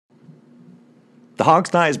The Hog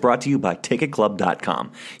Sty is brought to you by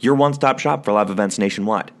TicketClub.com, your one-stop shop for live events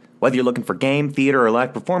nationwide. Whether you're looking for game, theater, or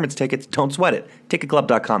live performance tickets, don't sweat it.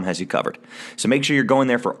 TicketClub.com has you covered. So make sure you're going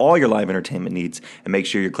there for all your live entertainment needs, and make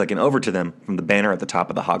sure you're clicking over to them from the banner at the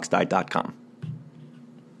top of thehogsty.com.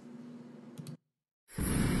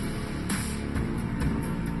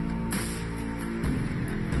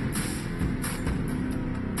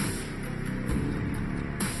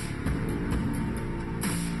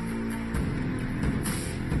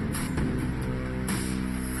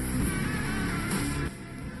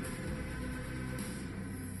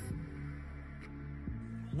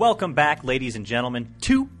 Welcome back, ladies and gentlemen,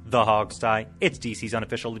 to the Hog Sty. It's DC's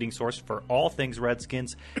unofficial leading source for all things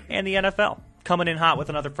Redskins and the NFL. Coming in hot with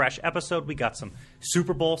another fresh episode. We got some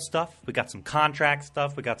Super Bowl stuff. We got some contract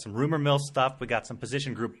stuff. We got some rumor mill stuff. We got some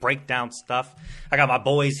position group breakdown stuff. I got my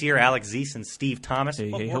boys here, Alex Zeese and Steve Thomas.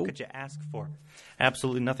 What more could you ask for?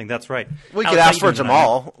 Absolutely nothing. That's right. We could ask for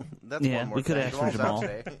Jamal. That's yeah, one more we could thing. ask for Jamal.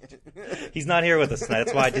 He's not here with us tonight.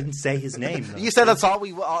 That's why I didn't say his name. You said that's all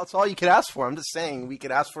you could ask for. I'm just saying we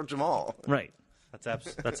could ask for Jamal. Right. That's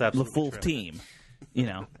absolutely the full true. team. You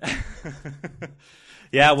know.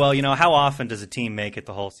 Yeah, well, how often does a team make it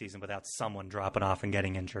the whole season without someone dropping off and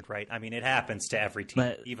getting injured, right? I mean, it happens to every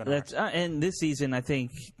team, even ours. And this season, I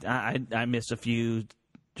think I missed a few.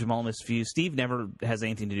 Jamal missed a few. Steve never has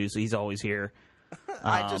anything to do, so he's always here.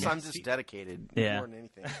 I'm just dedicated more than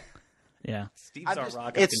anything. Yeah, Steve's our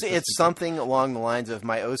rock. It's something along the lines of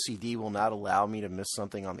my OCD will not allow me to miss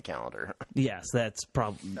something on the calendar. Yes, that's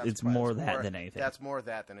probably it's more that than anything. That's more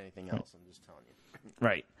that than anything else. I'm just telling you.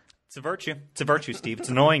 Right. It's a virtue. It's a virtue, Steve. It's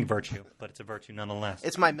an annoying virtue, but it's a virtue nonetheless.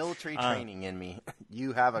 It's my military training in me.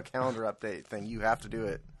 You have a calendar update thing. You have to do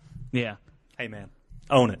it. Yeah. Hey, man.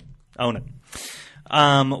 Own it. Own it.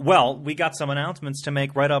 Well, we got some announcements to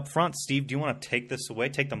make right up front. Steve, do you want to take this away?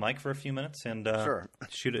 Take the mic for a few minutes and sure.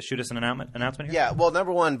 shoot us an announcement here? Yeah, well,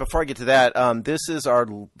 number one, before I get to that, this is our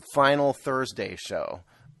final Thursday show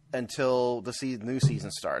until the new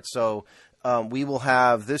season starts. So we will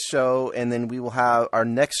have this show, and then we will have our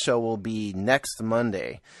next show will be next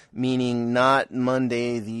Monday, meaning not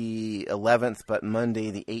Monday the 11th, but Monday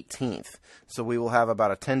the 18th. So we will have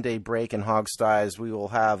about a 10-day break in Hog Styes. We will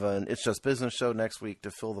have an It's Just Business show next week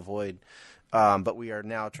to fill the void. But we are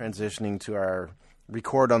now transitioning to our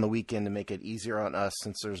record on the weekend to make it easier on us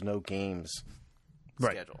since there's no games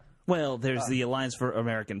schedule. Well, there's the Alliance for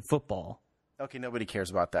American Football. Okay, nobody cares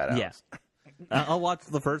about that, Alex. Yeah. I'll watch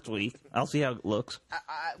the first week. I'll see how it looks.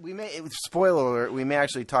 Spoiler alert, we may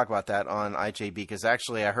actually talk about that on IJB because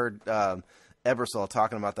actually I heard Ebersol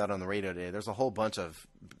talking about that on the radio today. There's a whole bunch of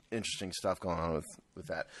interesting stuff going on with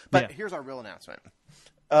that. But here's our real announcement.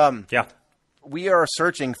 We are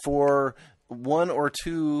searching for one or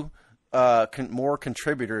two more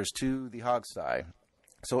contributors to the Hog Sty.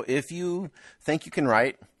 So if you think you can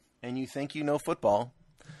write and you think you know football,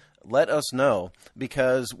 let us know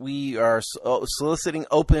because we are soliciting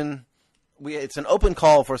it's an open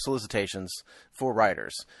call for solicitations for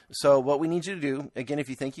writers. So what we need you to do, again, if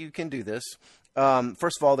you think you can do this,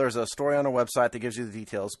 first of all, there's a story on our website that gives you the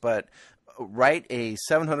details, but write a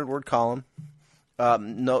 700-word column,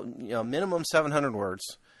 minimum 700 words,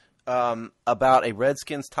 about a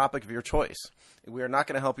Redskins topic of your choice. We are not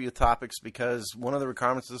going to help you with topics because one of the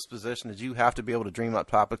requirements of this position is you have to be able to dream up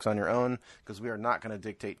topics on your own because we are not going to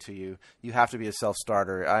dictate to you. You have to be a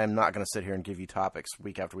self-starter. I am not going to sit here and give you topics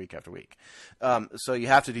week after week after week. So you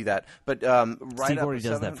have to do that. But Steve already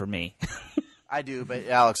does that for me. I do, but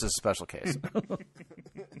Alex is a special case.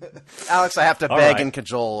 Alex, I have to beg and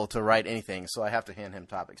cajole to write anything, so I have to hand him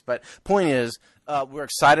topics. But point is, we're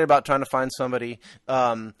excited about trying to find somebody.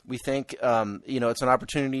 We think it's an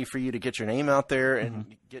opportunity for you to get your name out there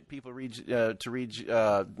and get people to read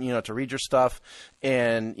your stuff.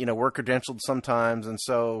 And we're credentialed sometimes, and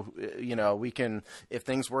so we can, if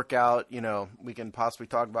things work out, we can possibly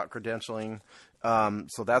talk about credentialing.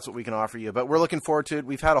 So that's what we can offer you. But we're looking forward to it.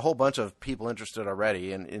 We've had a whole bunch of people interested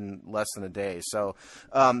already in less than a day. So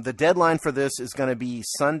the deadline for this is going to be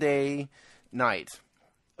Sunday night.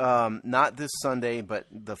 Not this Sunday, but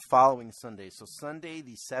the following Sunday. So Sunday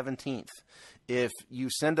the 17th. If you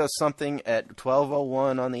send us something at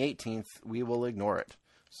 12:01 on the 18th, we will ignore it.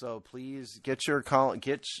 So please get your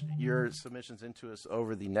submissions into us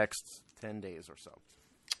over the next 10 days or so.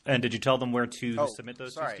 And did you tell them where to submit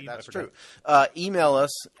those to, Steve? That's true. Email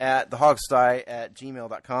us at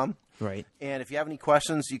thehogsty@gmail.com. Right. And if you have any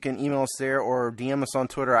questions, you can email us there or DM us on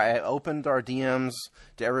Twitter. I opened our DMs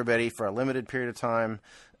to everybody for a limited period of time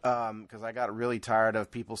because I got really tired of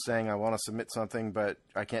people saying I want to submit something, but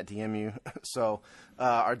I can't DM you. So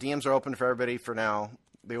our DMs are open for everybody for now.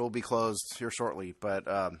 They will be closed here shortly, but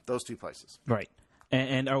those 2 places. Right.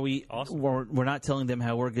 And are we? Awesome. We're not telling them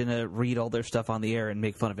how we're going to read all their stuff on the air and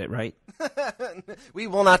make fun of it, right? We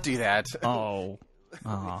will not do that. Oh.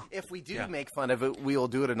 If we do make fun of it, we will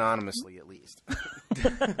do it anonymously at least.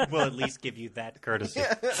 We'll at least give you that courtesy.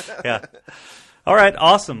 Yeah. All right.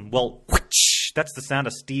 Awesome. Well, that's the sound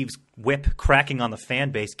of Steve's whip cracking on the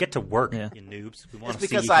fan base. Get to work, you noobs. We want to see you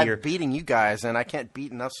because I'm here. beating you guys, and I can't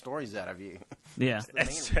beat enough stories out of you. Yeah.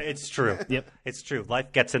 It's true. Yep. It's true.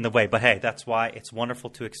 Life gets in the way. But, hey, that's why it's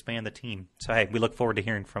wonderful to expand the team. So, hey, we look forward to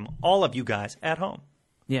hearing from all of you guys at home.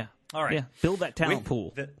 Yeah. All right. Yeah. Build that talent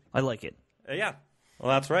pool. I like it. Yeah. Well,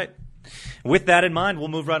 that's right. With that in mind, we'll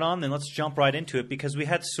move right on. Then let's jump right into it because we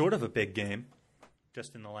had sort of a big game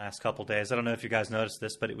just in the last couple days. I don't know if you guys noticed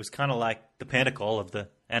this, but it was kind of like the pinnacle of the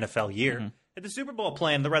NFL year. Mm-hmm. At the Super Bowl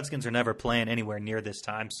playing, the Redskins are never playing anywhere near this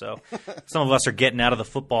time, so some of us are getting out of the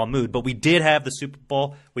football mood. But we did have the Super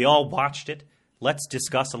Bowl. We all watched it. Let's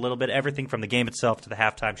discuss a little bit, everything from the game itself to the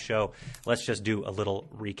halftime show. Let's just do a little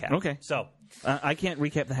recap. Okay. So I can't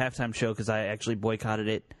recap the halftime show because I actually boycotted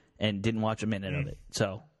it and didn't watch a minute of it.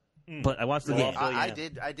 So, but I watched the game. I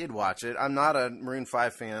did watch it. I'm not a Maroon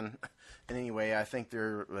 5 fan in any way. I think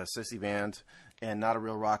they're a sissy band and not a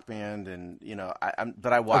real rock band. And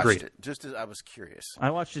but I watched it just as I was curious.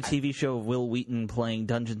 I watched a TV show of Will Wheaton playing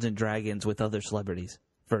Dungeons and Dragons with other celebrities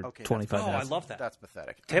for 25 minutes. I love that. That's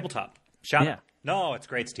pathetic. Tabletop. Shout Yeah. out. No, it's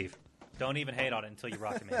great, Steve. Don't even hate on it until you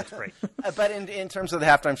rock it, man. It's great. But in terms of the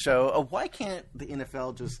halftime show, why can't the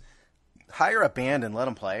NFL just hire a band and let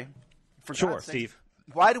them play? For Sure, God's sake, Steve.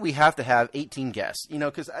 Why do we have to have 18 guests?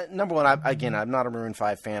 Because number one, I'm not a Maroon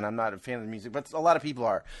 5 fan. I'm not a fan of the music, but a lot of people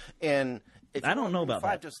are. And if I don't know about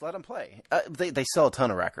that. Just let them play. They sell a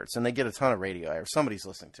ton of records and they get a ton of radio air. Somebody's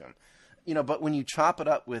listening to them. But when you chop it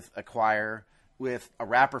up with a choir, with a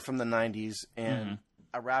rapper from the 90s and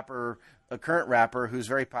a current rapper who's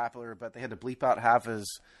very popular, but they had to bleep out half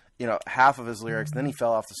of his lyrics. Then he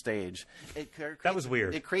fell off the stage. That was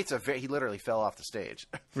weird. It creates he literally fell off the stage.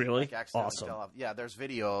 Really? Accidentally Awesome. fell off. Yeah, there's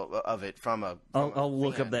video of it from a. I'll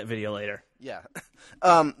look up that video later. Yeah,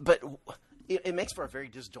 but it makes for a very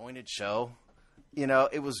disjointed show.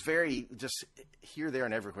 It was very just here, there,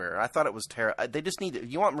 and everywhere. I thought it was terrible. They just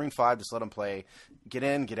need you want Maroon 5, just let them play. Get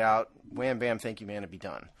in, get out, wham, bam, thank you, man, and be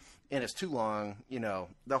done. And it's too long. The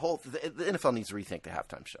NFL needs to rethink the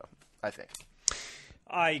halftime show, I think.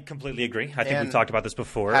 I completely agree. I think we've talked about this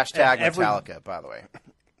before. Hashtag Metallica, by the way.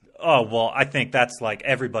 Oh, well, I think that's like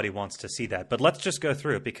everybody wants to see that. But let's just go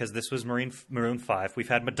through it because this was Maroon 5. We've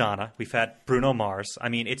had Madonna. We've had Bruno Mars. I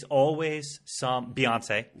mean, it's always some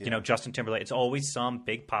Beyonce, Justin Timberlake. It's always some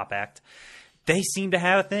big pop act. They seem to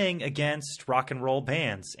have a thing against rock and roll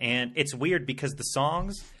bands. And it's weird because the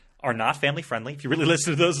songs are not family friendly. If you really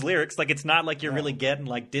listen to those lyrics, like it's not like you're really getting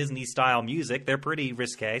like Disney style music. They're pretty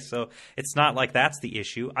risque, so it's not like that's the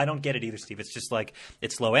issue. I don't get it either, Steve. It's just like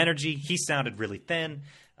it's low energy. He sounded really thin.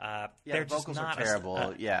 The vocals are terrible.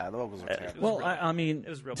 The vocals are terrible. Well, I mean,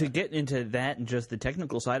 to get into that and just the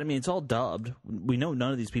technical side, I mean, it's all dubbed. We know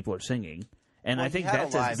none of these people are singing, and I think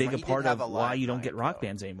that's as big a part of why you don't get rock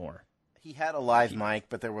bands anymore. He had a live mic,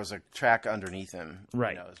 but there was a track underneath him.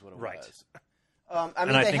 Right. Is what it Right. was.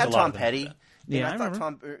 They had Tom Petty. Yeah, I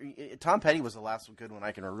thought Tom Petty was the last good one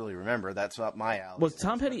I can really remember. That's up my alley. Was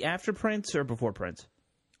Tom Petty after Prince or before Prince?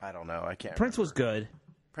 I don't know. I can't. Prince remember. was good.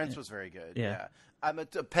 Prince was very good. Yeah.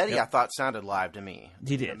 Petty, I thought sounded live to me.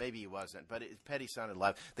 He did. Maybe he wasn't, but Petty sounded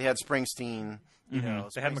live. They had Springsteen. They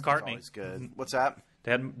had McCartney. Always good. What's that?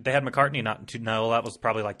 They had McCartney. That was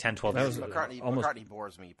probably like 10, 12 years ago. McCartney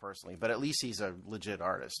bores me personally, but at least he's a legit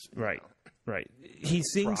artist. Right. Right. He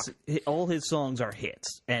sings. All his songs are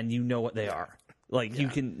hits, and you know what they are. Like you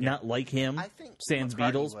can not like him. I think sans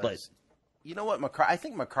Beatles, but you know what? I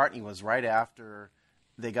think McCartney was right after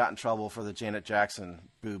they got in trouble for the Janet Jackson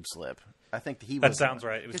boob slip. I think he was. That sounds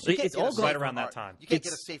right. It's all right around that time. You can't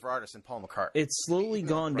get a safer artist than Paul McCartney. It's slowly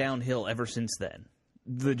gone downhill ever since then.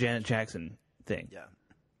 The Janet Jackson thing. Yeah.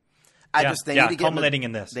 They need to get culminating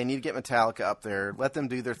in this. They need to get Metallica up there. Let them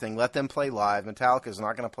do their thing. Let them play live. Metallica is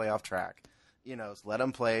not going to play off track. Let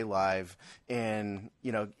them play live. And,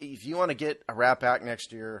 if you want to get a rap act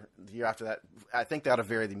next year, the year after that, I think that ought to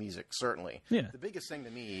vary the music, certainly. Yeah. The biggest thing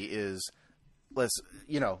to me is,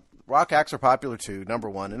 rock acts are popular too, number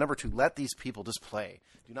one. And number two, let these people just play.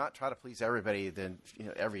 Do not try to please everybody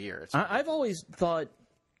every year. I've always thought,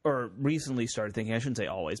 or recently started thinking, I shouldn't say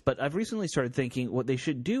always, but I've recently started thinking what they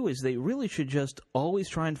should do is they really should just always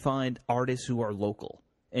try and find artists who are local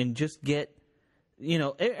and just get,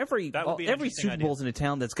 every Super Bowl's in a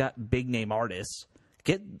town that's got big name artists.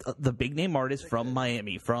 Get the big name artists from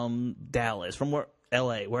Miami, from Dallas, from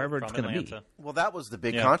L.A., wherever it's going to be. Well, that was the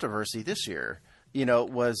big controversy this year.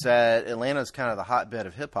 Was that Atlanta's kind of the hotbed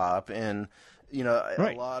of hip hop, and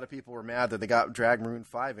a lot of people were mad that they got dragged Maroon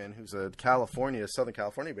 5 in, who's a Southern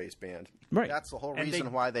California based band. Right. That's the whole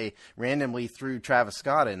reason why they randomly threw Travis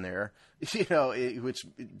Scott in there. Which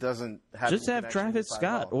doesn't have just have Travis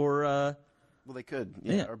Scott or. Well, they could,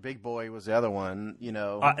 or Big Boy was the other one,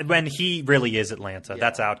 When he really is Atlanta,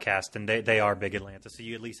 that's Outkast, and they are big Atlanta, so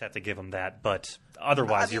you at least have to give them that. But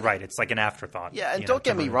otherwise, you're right; it's like an afterthought. Yeah, and don't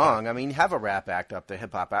get me wrong. I mean, have a rap act up there,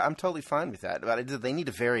 hip hop. I'm totally fine with that. But they need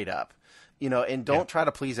to vary it up, and don't try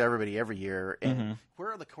to please everybody every year. And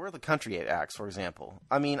where are the country acts, for example?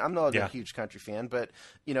 I mean, I'm not a huge country fan, but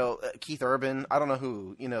Keith Urban. I don't know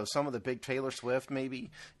who. Some of the big Taylor Swift, maybe.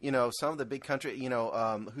 Some of the big country.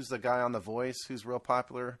 Who's the guy on The Voice who's real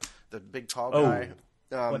popular? The big tall guy.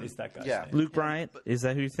 What is that guy's name? Luke Bryant. Is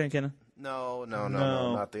that who you're thinking? No,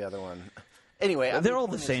 not the other one. Anyway, they're all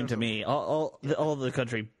the same to me. All the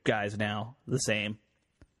country guys now the same.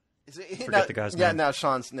 Forget the guy's name. Yeah, now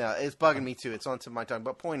Sean's it's bugging me too. It's on my tongue.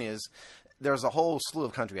 But point is, there's a whole slew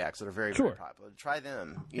of country acts that are very, very popular. Try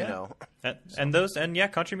them, you know. And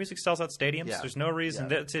country music sells out stadiums. Yeah. There's no reason.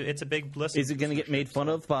 Yeah. It's a big list. Is it going to get made fun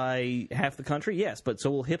of by half the country? Yes, but so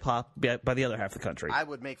will hip hop by the other half of the country. I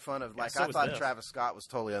would make fun of, I thought Travis Scott was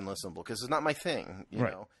totally unlistenable because it's not my thing, you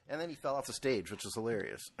know. And then he fell off the stage, which was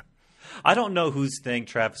hilarious. I don't know whose thing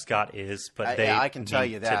Travis Scott is, but I can tell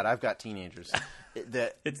you that. I've got teenagers.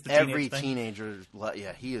 Every teenager,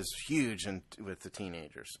 he is huge with the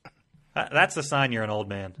teenagers. That's the sign you're an old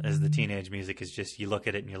man. Is the teenage music is just you look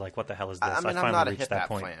at it and you're like, what the hell is this? I mean, I'm not a hip hop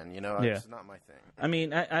fan. It's not my thing. I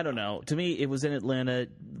mean, I don't know. To me, it was in Atlanta.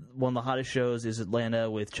 One of the hottest shows is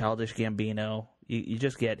Atlanta with Childish Gambino. You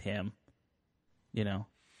just get him.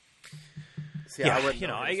 See,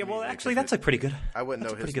 actually, that's pretty good. I wouldn't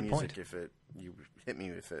know his music if you hit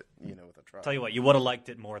me with it, with a try. Tell you what, you would have liked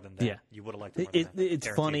it more than that. Yeah, you would have liked it more than that. It's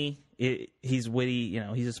funny. He's witty.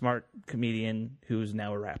 He's a smart comedian who's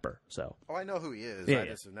now a rapper. So. Oh, I know who he is. I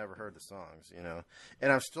just have never heard the songs.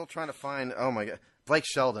 And I'm still trying to find. Oh my God, Blake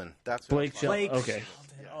Sheldon. That's Blake Sheldon. Okay.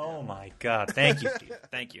 Oh my God! Thank you, Steve.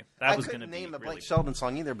 Thank you. That was going to name a really Blake Sheldon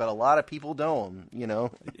song either, but a lot of people know him.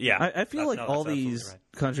 Yeah, I feel like all these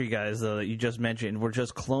country guys though that you just mentioned were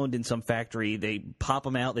just cloned in some factory. They pop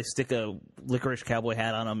them out, they stick a licorice cowboy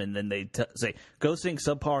hat on them, and then they say, "Go sing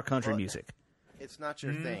subpar country music." It's not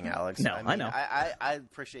your thing, Alex. No, I know. I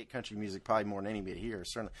appreciate country music probably more than anybody here.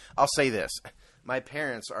 Certainly, I'll say this: my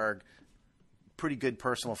parents are pretty good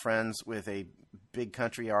personal friends with a big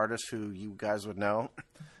country artist who you guys would know,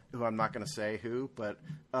 who I'm not going to say who, but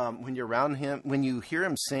when you're around him, when you hear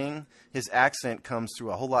him sing, his accent comes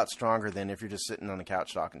through a whole lot stronger than if you're just sitting on the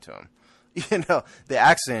couch talking to him. The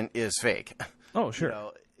accent is fake. Oh,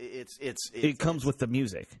 sure. It comes with the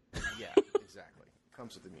music. Yeah, exactly. It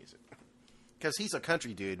comes with the music. Because he's a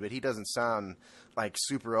country dude, but he doesn't sound like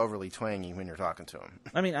super overly twangy when you're talking to him.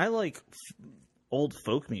 I mean, I like old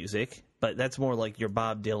folk music, but that's more like your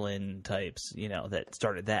Bob Dylan types, that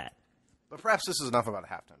started that. But perhaps this is enough about a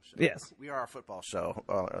halftime show. Yes, we are a football show.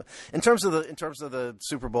 In terms of the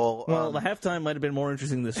Super Bowl, well, the halftime might have been more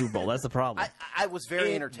interesting than the Super Bowl. That's the problem. I was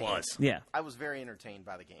very entertained. Yeah, I was very entertained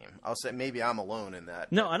by the game. I'll say maybe I'm alone in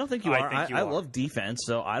that. No, I don't think you are. I love defense,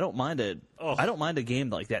 so I don't mind it. I don't mind a game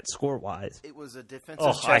like that score wise. It was a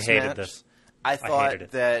defensive chess I hated match. this. I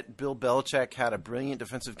thought that Bill Belichick had a brilliant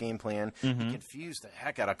defensive game plan. Mm-hmm. He confused the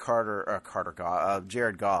heck out of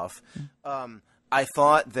Jared Goff. I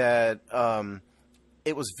thought that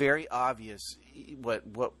it was very obvious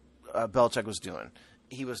what Belichick was doing.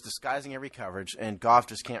 He was disguising every coverage, and Goff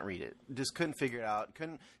just can't read it. Just couldn't figure it out.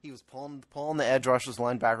 He was pulling the edge rushers,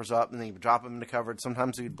 linebackers up, and then he would drop them into coverage.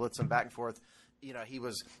 Sometimes he would blitz them back and forth. He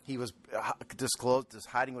was disclosed, just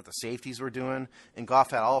hiding what the safeties were doing, and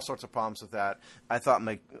Goff had all sorts of problems with that. I thought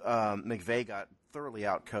McVay got thoroughly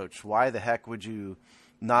outcoached. Why the heck would you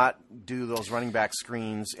not do those running back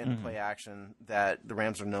screens in play action that the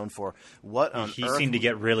Rams are known for? He seemed to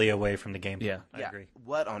get really away from the game. Yeah, I agree.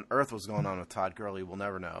 What on earth was going on with Todd Gurley? We'll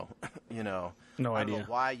never know. No I idea. don't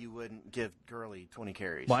know why you wouldn't give Gurley 20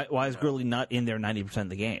 carries. Why is Gurley not in there 90% of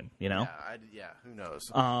the game? Yeah, who knows?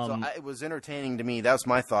 It was entertaining to me. That was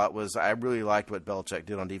my thought. I really liked what Belichick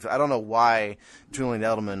did on defense. I don't know why Julian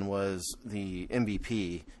Edelman was the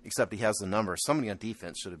MVP, except he has the number. Somebody on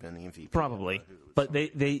defense should have been the MVP. Probably, but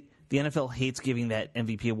the NFL hates giving that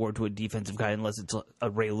MVP award to a defensive guy unless it's a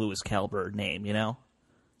Ray Lewis caliber name. Yeah,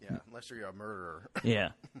 unless you're a murderer.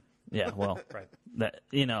 Yeah. Yeah, well, right. That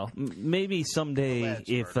maybe someday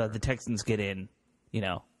if the Texans get in,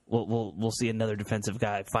 we'll see another defensive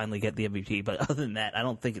guy finally get the MVP. But other than that, I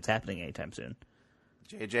don't think it's happening anytime soon.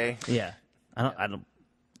 JJ. Yeah, I don't.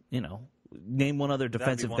 Name one other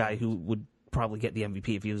defensive guy who would probably get the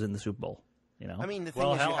MVP if he was in the Super Bowl. I mean, the thing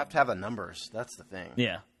is, you have to have the numbers. That's the thing.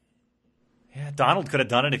 Yeah. Yeah, Donald could have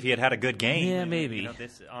done it if he had a good game. Yeah, maybe.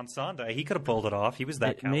 On Sunday, he could have pulled it off. He was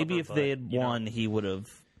that caliber. Maybe if they had won, he would have,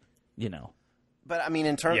 But, I mean,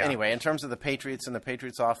 in terms of the Patriots and the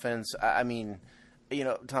Patriots offense, I mean,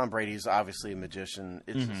 Tom Brady's obviously a magician.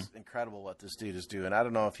 It's just incredible what this dude is doing. I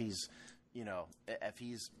don't know if he's,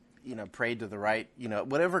 prayed to the right,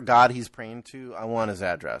 whatever God he's praying to, I want his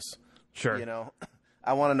address. Sure.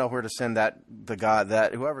 I want to know where to send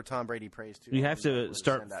whoever Tom Brady prays to. You have to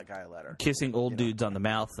start send that guy a letter. Kissing old dudes on the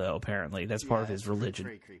mouth, though. Apparently, that's part of his religion.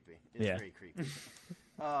 It's very creepy. Very creepy.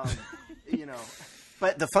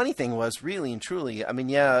 But the funny thing was, really and truly, I mean,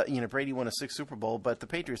 Brady won a 6th Super Bowl, but the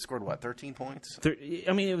Patriots scored 13 points.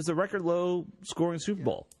 I mean, it was a record low scoring Super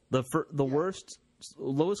Bowl. The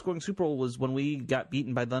lowest scoring Super Bowl was when we got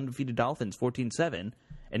beaten by the undefeated Dolphins, 14-7,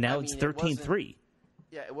 and now it's 13-3.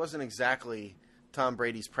 Yeah, it wasn't exactly Tom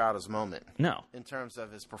Brady's proudest moment. No. In terms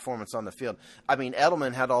of his performance on the field. I mean,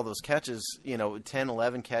 Edelman had all those catches, 10,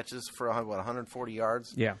 11 catches for 140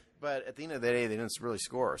 yards. Yeah. But at the end of the day, they didn't really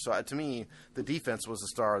score. So to me, the defense was the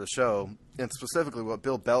star of the show, and specifically what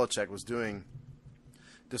Bill Belichick was doing,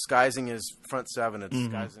 disguising his front seven and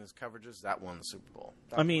disguising his coverages, that won the Super Bowl.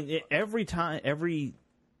 Every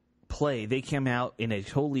play, they came out in a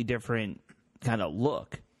totally different kind of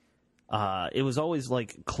look. It was always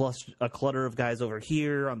like a clutter of guys over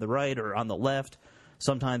here on the right or on the left.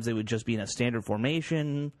 Sometimes they would just be in a standard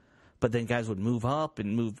formation, but then guys would move up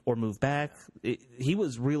and move back. He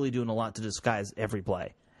was really doing a lot to disguise every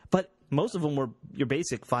play. But most of them were your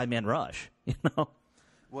basic 5-man rush,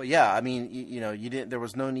 Well, yeah, I mean, you didn't. There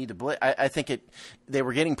was no need to blitz. I think they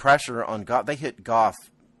were getting pressure on Goff. They hit Goff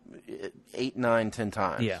 8, 9, 10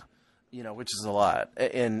 times. Yeah. Which is a lot.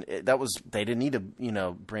 And they didn't need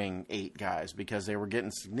to, bring 8 guys because they were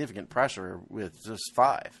getting significant pressure with just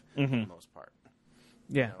 5 for the most part.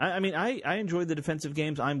 Yeah. I mean, I enjoyed the defensive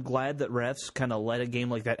games. I'm glad that refs kind of let a game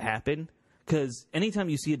like that happen because anytime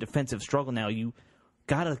you see a defensive struggle now, you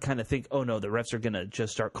got to kind of think, oh, no, the refs are going to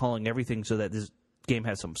just start calling everything so that this game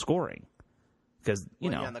has some scoring. Because,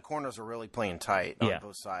 and the corners are really playing tight on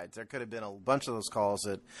both sides. There could have been a bunch of those calls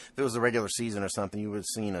that, if it was the regular season or something, you would have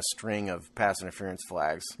seen a string of pass interference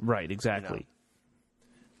flags. Right, exactly.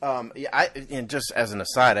 And just as an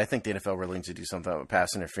aside, I think the NFL really needs to do something with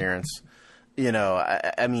pass interference.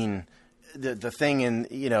 I mean, the thing in,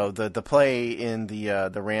 the play in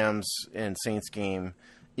the Rams and Saints game,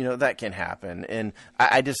 that can happen. And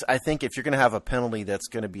I think if you're going to have a penalty that's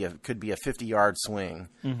going to could be a 50-yard swing,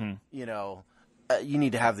 you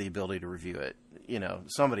need to have the ability to review it.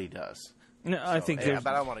 Somebody does. No, I think but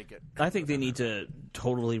I want to get. I think they need to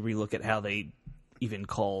totally relook at how they even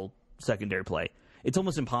call secondary play. It's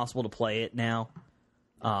almost impossible to play it now.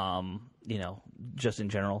 Just in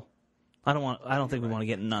general. I don't think we want to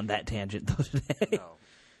get on that tangent though today. No.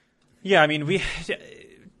 Yeah, I mean we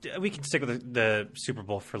can stick with the Super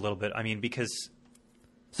Bowl for a little bit. I mean because.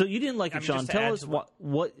 So you didn't like it, Sean? Tell us what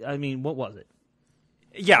was it?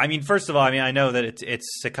 Yeah, I mean, first of all, I know that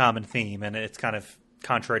it's a common theme, and it's kind of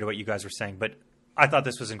contrary to what you guys were saying, but I thought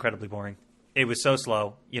this was incredibly boring. It was so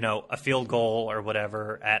slow, a field goal or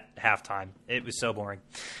whatever at halftime. It was so boring.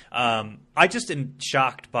 I just am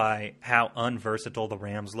shocked by how unversatile the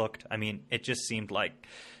Rams looked. I mean, it just seemed like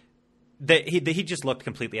he just looked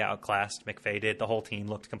completely outclassed. McVay did. The whole team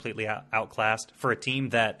looked completely outclassed for a team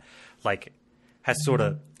that, has sort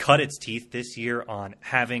of cut its teeth this year on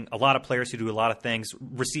having a lot of players who do a lot of things,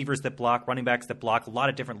 receivers that block, running backs that block, a lot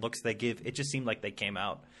of different looks they give. It just seemed like they came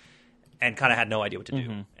out and kind of had no idea what to do.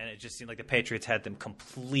 And it just seemed like the Patriots had them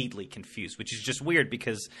completely confused, which is just weird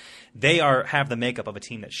because they have the makeup of a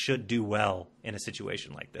team that should do well in a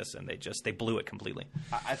situation like this, and they blew it completely.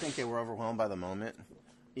 I think they were overwhelmed by the moment.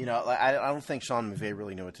 I don't think Sean McVay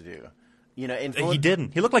really knew what to do. He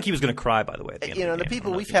didn't. He looked like he was going to cry, by the way. At the end of the game.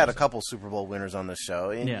 People we've had a couple Super Bowl winners on this show,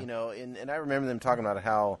 and and I remember them talking about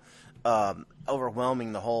how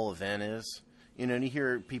overwhelming the whole event is. And you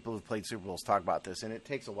hear people who've played Super Bowls talk about this, and it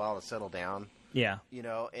takes a while to settle down. Yeah.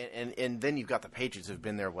 And then you've got the Patriots who've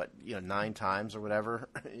been there 9 times or whatever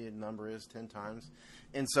the number is, 10 times,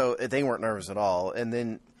 and so they weren't nervous at all. And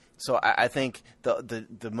then. So I think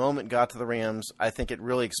the moment got to the Rams, I think it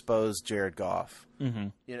really exposed Jared Goff.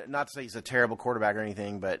 Not to say he's a terrible quarterback or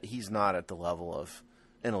anything, but he's not at the level of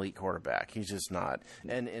an elite quarterback. He's just not.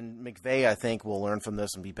 And McVay, I think, will learn from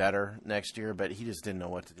this and be better next year, but he just didn't know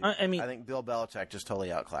what to do. I think Bill Belichick just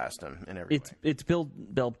totally outclassed him in every way. It's Bill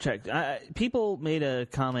Belichick. People made a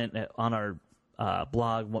comment on our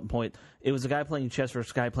blog at one point. It was a guy playing chess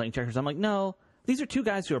versus a guy playing checkers. I'm like, no, these are two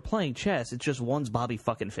guys who are playing chess. It's just one's Bobby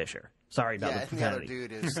fucking Fischer. Sorry about the profanity. The other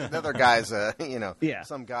dude is the other guy's Yeah.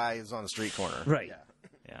 some guy is on the street corner. Right.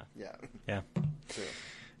 Yeah. True.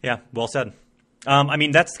 Yeah, well said. I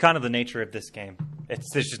mean, that's kind of the nature of this game.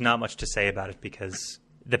 There's just not much to say about it because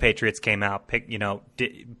the Patriots came out,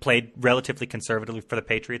 played relatively conservatively for the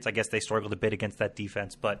Patriots. I guess they struggled a bit against that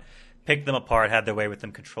defense, but picked them apart, had their way with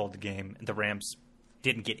them, controlled the game. And the Rams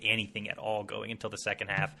didn't get anything at all going until the second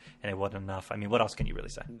half, and it wasn't enough. I mean, what else can you really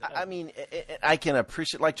say? I mean, I can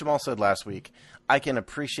appreciate, like Jamal said last week, I can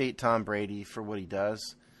appreciate Tom Brady for what he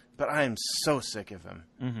does. But I am so sick of him.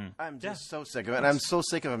 Mm-hmm. I'm just so sick of it. And I'm so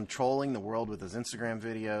sick of him trolling the world with his Instagram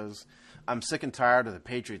videos. I'm sick and tired of the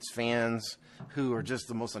Patriots fans who are just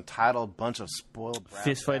the most entitled bunch of spoiled brats.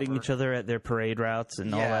 Fist fighting each other at their parade routes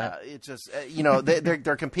and all that. Yeah, it's just,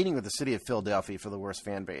 they're competing with the city of Philadelphia for the worst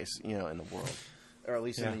fan base, in the world. Or at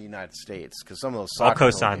least in the United States. Because some of those soccer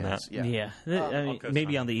I'll co-sign that. Yeah. I mean,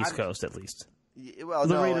 maybe on the East Coast at least. Well,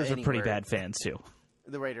 the Raiders are pretty bad fans too.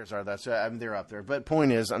 The Raiders are. They're up there. But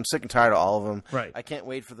point is, I'm sick and tired of all of them. Right. I can't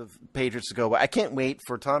wait for the Patriots to go. I can't wait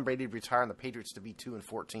for Tom Brady to retire and the Patriots to be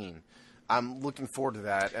 2-14. I'm looking forward to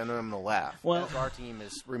that, and then I'm going to laugh. Well, our team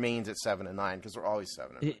remains at 7-9 because we're always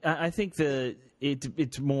 7-9. I think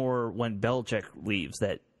it's more when Belichick leaves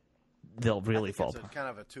that they'll really fall apart. It's kind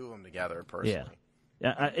of a two of them together, personally.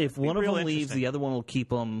 Yeah. If one of them leaves, the other one will keep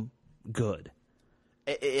them good.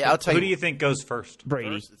 I'll tell you. Who do you think goes first?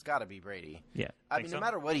 Brady. First, it's got to be Brady. Yeah. I mean, no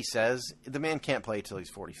matter what he says, the man can't play till he's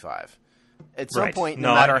 45. At Right. some point, No,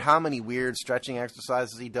 no matter how many weird stretching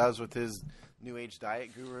exercises he does with his New Age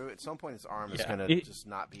diet guru, at some point his arm is going to just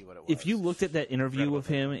not be what it was. If you looked at that interview of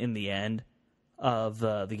him in the end of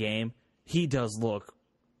the game, he does look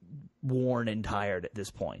worn and tired at this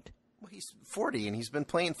point. Well, he's 40 and he's been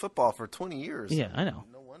playing football for 20 years. Yeah, I know.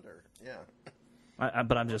 No wonder. Yeah.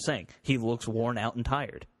 But I'm just saying, he looks worn out and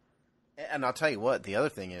tired. And I'll tell you what, the other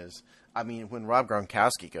thing is, I mean, when Rob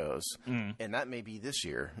Gronkowski goes, and that may be this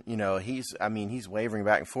year, he's wavering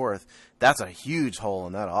back and forth. That's a huge hole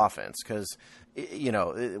in that offense because,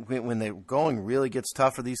 when the going really gets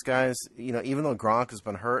tough for these guys, even though Gronk has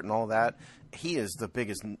been hurt and all that, he is the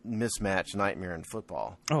biggest mismatch nightmare in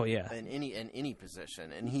football. Oh yeah, in any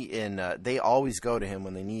position, and they always go to him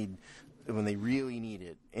when they really need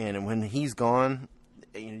it, and when he's gone,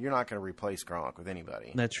 you're not going to replace Gronk with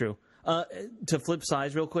anybody. That's true. To flip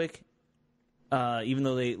sides real quick, even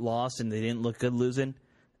though they lost and they didn't look good losing,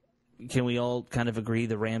 can we all kind of agree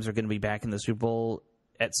the Rams are going to be back in the Super Bowl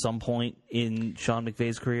at some point in Sean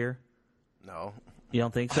McVay's career? No. You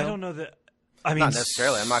don't think so? I don't know that. I mean, not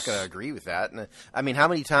necessarily. I'm not going to agree with that. And, I mean, how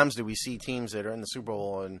many times do we see teams that are in the Super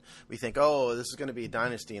Bowl and we think, oh, this is going to be a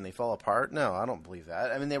dynasty, and they fall apart? No, I don't believe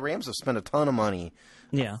that. I mean, the Rams have spent a ton of money,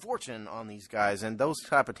 a fortune on these guys, and those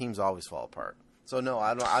type of teams always fall apart. So, no,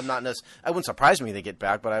 I'm not necessarily. It wouldn't surprise me they get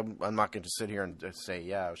back, but I'm not going to sit here and say,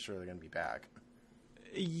 yeah, sure, they're going to be back.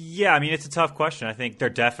 Yeah, I mean, it's a tough question. I think they're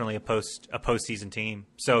definitely a postseason team.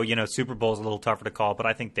 So, Super Bowl is a little tougher to call, but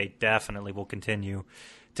I think they definitely will continue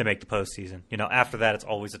to make the postseason. After that, it's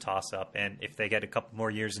always a toss-up, and if they get a couple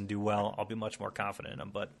more years and do well, I'll be much more confident in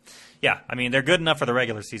them. But, yeah, I mean, they're good enough for the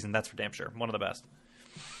regular season. That's for damn sure. One of the best.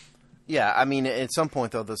 Yeah, I mean, at some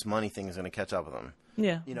point, though, this money thing is going to catch up with them.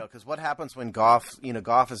 Yeah. Because what happens when Goff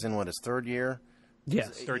is in, his third year?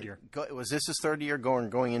 Yes, third year. Was this his third year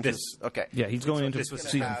going into this? Okay. Yeah, he's going into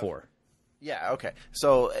season 4. Yeah, okay.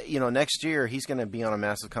 So, next year he's going to be on a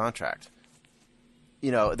massive contract.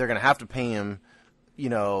 They're going to have to pay him,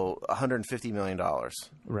 $150 million.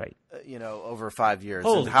 Right. Over 5 years.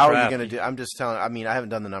 Holy and how crap. are you going to do? I'm just telling. I mean, I haven't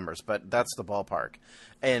done the numbers, but that's the ballpark.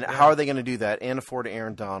 And how are they going to do that and afford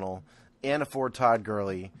Aaron Donald and afford Todd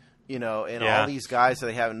Gurley? And all these guys that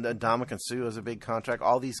they have. Ndamukong Suh has a big contract.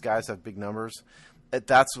 All these guys have big numbers.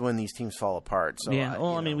 That's when these teams fall apart. So yeah.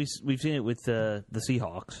 Well, I mean, we've seen it with the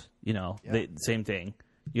Seahawks. Same thing.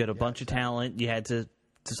 You had a bunch of talent. You had to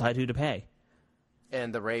decide who to pay.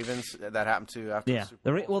 And the Ravens, that happened to after the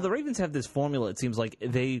Super Bowl. The Ravens have this formula. It seems like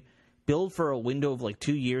they build for a window of like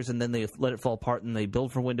 2 years, and then they let it fall apart, and they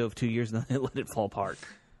build for a window of 2 years, and then they let it fall apart.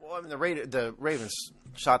 Well, I mean, the Ravens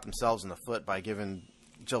shot themselves in the foot by giving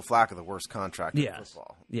Joe Flacco the worst contract in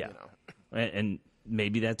football. Yeah. And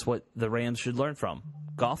maybe that's what the Rams should learn from.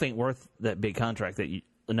 Goff ain't worth that big contract the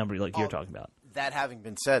number like you're talking about. That having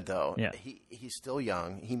been said, though, Yeah. he's still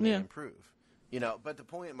young. He may improve. But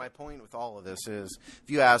my point with all of this is,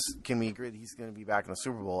 if you ask, can we agree that he's going to be back in the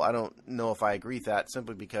Super Bowl? I don't know if I agree with that,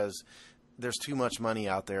 simply because there's too much money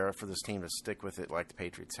out there for this team to stick with it like the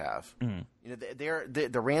Patriots have.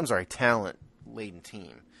 Mm-hmm. The Rams are a talent-laden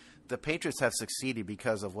team. the Patriots have succeeded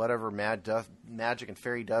because of whatever magic and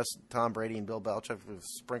fairy dust Tom Brady and Bill Belichick have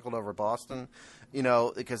sprinkled over Boston,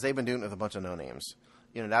 because they've been doing it with a bunch of no-names.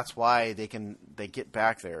 That's why they get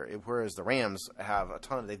back there. Whereas the Rams have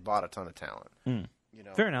they've bought a ton of talent.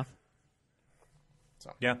 Fair enough.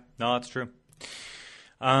 So. Yeah, no, that's true.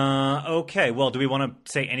 Okay, well, do we want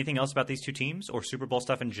to say anything else about these two teams or Super Bowl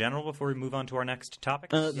stuff in general before we move on to our next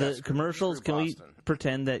topic? The commercials, can we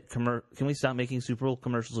pretend that can we stop making Super Bowl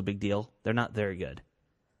commercials a big deal? They're not very good.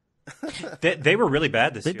 They were really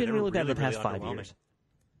bad this year. They've been really bad the past 5 years.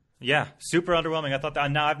 Yeah, super underwhelming. I thought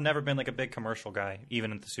that. Now I've never been like a big commercial guy,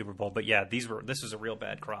 even at the Super Bowl. But yeah, this was a real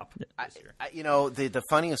bad crop this year. The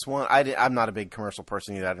funniest one. I'm not a big commercial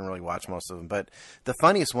person either. I didn't really watch most of them, but the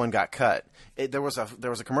funniest one got cut. There was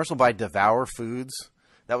a commercial by Devour Foods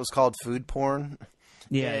that was called Food Porn.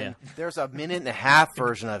 Yeah. There's a 1.5-minute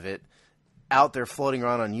version of it out there floating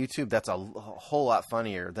around on YouTube. That's a whole lot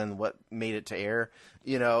funnier than what made it to air.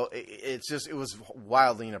 It was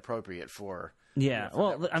wildly inappropriate for. Yeah,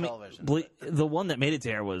 well, I mean, the one that made it to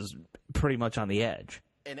air was pretty much on the edge,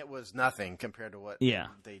 and it was nothing compared to what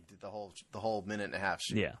they did the whole 1.5 minute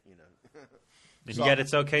shoot. Yeah, And yet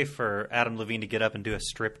it's okay for Adam Levine to get up and do a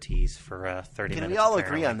strip tease for 30 minutes. Can we all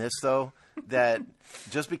agree on this though? That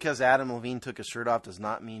just because Adam Levine took his shirt off does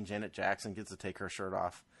not mean Janet Jackson gets to take her shirt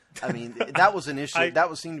off. I mean, that was an issue.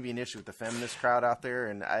 That seemed to be an issue with the feminist crowd out there,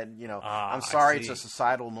 and I'm sorry, it's a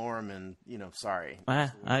societal norm, and sorry.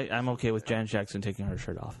 I'm okay with Janet Jackson taking her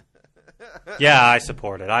shirt off. Yeah, I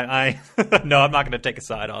support it. No, I'm not going to take a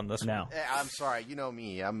side on this. No, I'm sorry. You know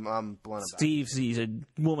me. I'm blunt about Steve sees a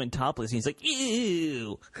woman topless, and he's like,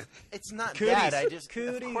 "Ew." It's not Cooties. that.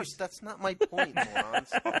 Of course, that's not my point,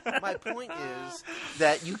 morons. My point is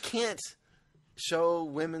that you can't show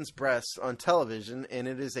women's breasts on television, and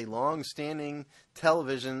it is a long-standing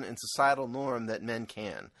television and societal norm that men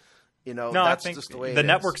can. That's just the way the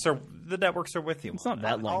networks are with you. It's not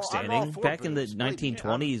that long-standing. Back in the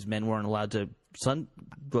 1920s, men weren't allowed to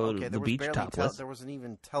go to the beach topless. There wasn't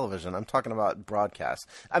even television. I'm talking about broadcast.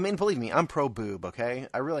 I mean, believe me, I'm pro-boob, okay?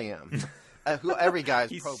 I really am. Every guy's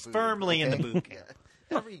pro-boob. He's firmly in the boob camp.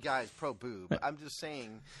 Every guy's pro-boob. I'm just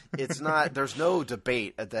saying it's not – there's no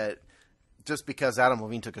debate that – just because Adam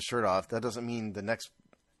Levine took his shirt off, that doesn't mean the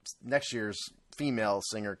next year's female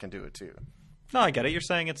singer can do it too. No, I get it. You're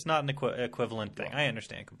saying it's not an equivalent thing. I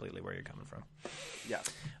understand completely where you're coming from. Yeah.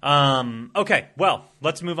 Okay, well,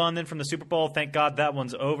 let's move on then from the Super Bowl. Thank God that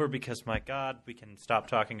one's over because, my God, we can stop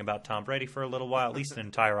talking about Tom Brady for a little while, at least an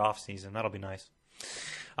entire offseason. That'll be nice.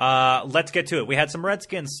 Let's get to it. We had some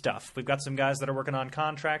Redskins stuff. We've got some guys that are working on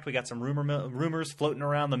contract. We got some rumors floating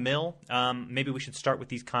around the mill. Maybe we should start with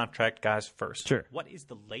these contract guys first. Sure. What is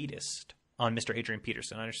the latest on Mr. Adrian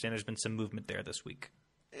Peterson? I understand there's been some movement there this week.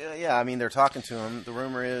 Yeah, I mean, they're talking to him. The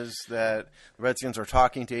rumor is that the Redskins are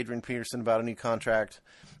talking to Adrian Peterson about a new contract.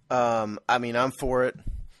 I mean, I'm for it.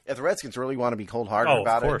 If the Redskins really want to be cold-hearted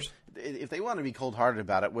about it, if they want to be cold-hearted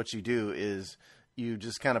about it, what you do is you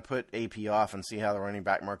just kind of put AP off and see how the running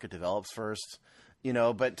back market develops first.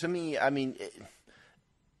 But to me, I mean,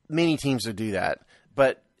 many teams would do that.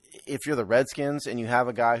 But if you're the Redskins and you have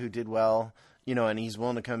a guy who did well, and he's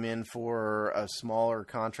willing to come in for a smaller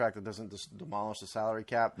contract that doesn't just demolish the salary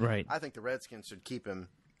cap, right? I think the Redskins should keep him.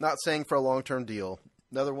 Not saying for a long-term deal,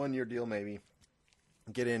 another 1-year deal maybe.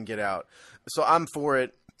 Get in, get out. So I'm for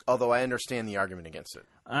it, although I understand the argument against it.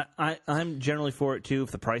 I'm generally for it too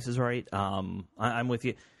if the price is right. I'm with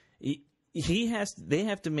you. They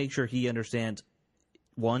have to make sure he understands.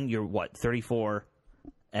 One, you're 34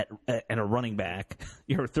 at a running back.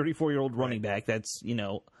 You're a 34-year-old running back. That's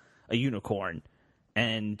a unicorn.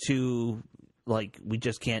 And two, we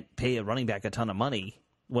just can't pay a running back a ton of money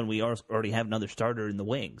when we already have another starter in the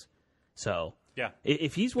wings. So yeah,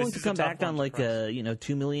 if he's willing to come back on a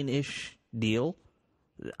 $2 million-ish deal,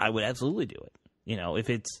 I would absolutely do it.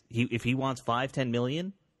 If he wants $5-10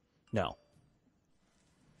 million, no.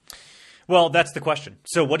 Well, that's the question.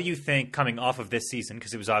 So what do you think coming off of this season,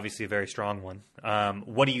 because it was obviously a very strong one,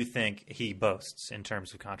 what do you think he boasts in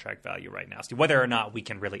terms of contract value right now, Steve? Whether or not we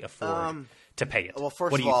can really afford to pay it? Well,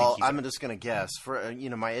 first of all, I'm just going to guess. For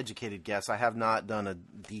my educated guess, I have not done a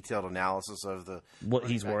detailed analysis of what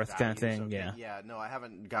he's worth kind of thing. Okay. Yeah, no, I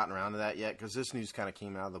haven't gotten around to that yet because this news kind of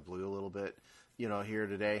came out of the blue a little bit, here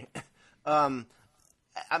today.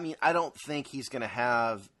 I mean, I don't think he's going to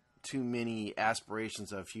have too many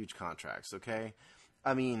aspirations of huge contracts, okay?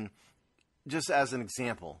 I mean, just as an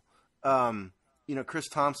example, Chris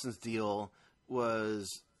Thompson's deal the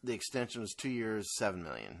extension was 2 years, $7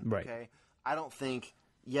 million, right? Okay? I don't think,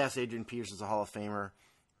 yes, Adrian Peterson's a Hall of Famer,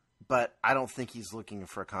 but I don't think he's looking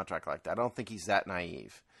for a contract like that. I don't think he's that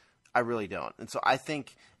naive. I really don't. And so I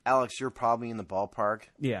think, Alex, you're probably in the ballpark.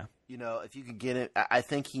 Yeah. If you could get it, I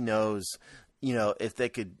think he knows, if they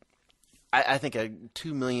could, I think a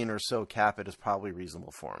 $2 million or so cap it is probably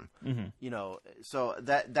reasonable for him. Mm-hmm. So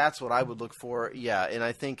that's what I would look for. Yeah. And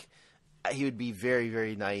I think he would be very,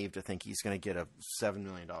 very naive to think he's going to get a $7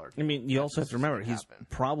 million. I mean, you also have to remember, he's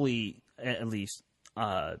probably, at least,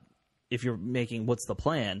 if you're making what's the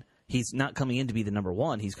plan, he's not coming in to be the number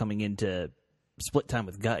one. He's coming in to split time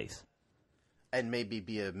with Geis. And maybe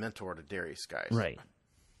be a mentor to Darius Geis. Right.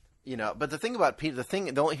 But the thing about Peter,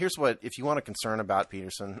 here's what, if you want to concern about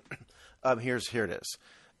Peterson, here it is.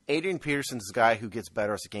 Adrian Peterson's a guy who gets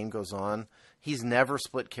better as the game goes on. He's never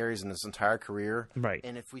split carries in his entire career. Right.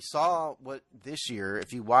 And if we saw what this year,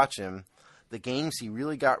 if you watch him, the games he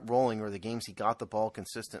really got rolling were the games he got the ball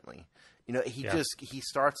consistently. He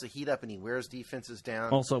starts to heat up and he wears defenses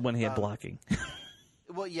down. Also when he had blocking.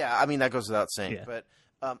 Well, yeah, I mean, that goes without saying. Yeah. But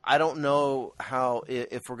I don't know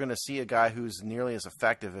if we're going to see a guy who's nearly as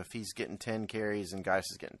effective if he's getting 10 carries and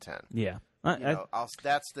Geis is getting 10. Yeah.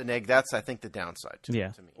 That's I think the downside to me.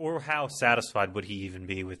 Or how satisfied would he even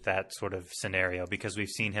be with that sort of scenario? Because we've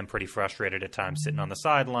seen him pretty frustrated at times, sitting on the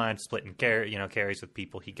sideline, splitting carries with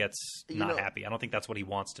people. He gets not happy. I don't think that's what he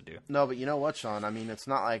wants to do. No, but you know what, Sean? I mean, it's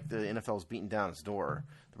not like the NFL's beating down his door.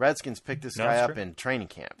 The Redskins picked this guy up in training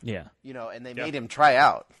camp. Yeah, and they made him try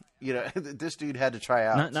out. This dude had to try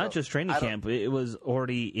out. Not just training camp. It was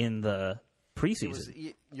already in the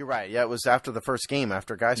preseason. You're right. Yeah, it was after the first game,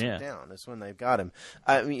 after Geis went down. That's when they got him.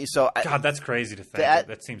 I mean, God, that's crazy to think.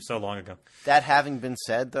 That seems so long ago. That having been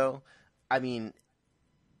said, though, I mean,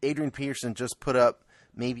 Adrian Peterson just put up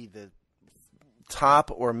maybe the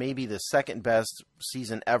top or maybe the second best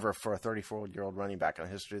season ever for a 34-year-old running back in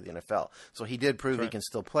the history of the NFL. So he did prove he can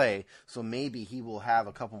still play. So maybe he will have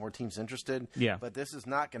a couple more teams interested. Yeah. But this is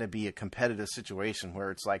not going to be a competitive situation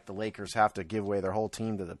where it's like the Lakers have to give away their whole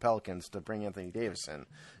team to the Pelicans to bring Anthony Davis in.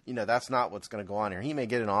 That's not what's going to go on here. He may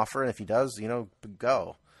get an offer, and if he does,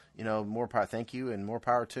 go. More power. Thank you, and more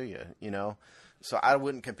power to you. So I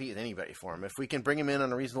wouldn't compete with anybody for him. If we can bring him in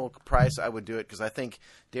on a reasonable price, I would do it because I think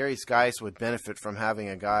Darius Geis would benefit from having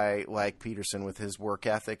a guy like Peterson with his work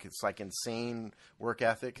ethic. It's like insane work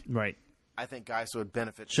ethic. Right. I think Geis would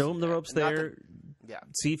benefit. Show him the ropes there.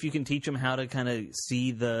 See if you can teach him how to kind of see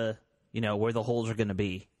the, where the holes are going to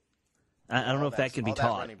be. I don't know if that can be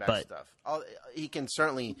taught, but he can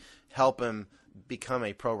certainly help him become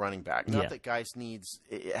a pro running back. Not that Geis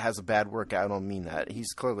has a bad work. I don't mean that. He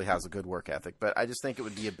clearly has a good work ethic, but I just think it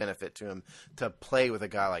would be a benefit to him to play with a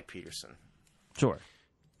guy like Peterson. Sure.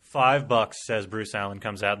 $5 says Bruce Allen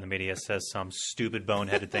comes out in the media, says some stupid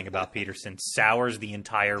boneheaded thing about Peterson, sours the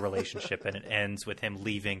entire relationship, and it ends with him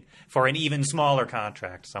leaving for an even smaller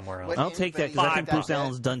contract somewhere else. I'll take that because I think Bruce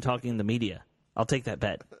Allen's done talking in the media. I'll take that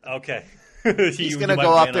bet. Okay. He's going to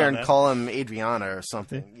go up there and call him Adriana or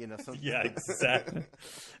something. Something. Yeah, exactly.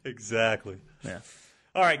 Exactly. Yeah.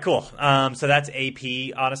 All right, cool. So that's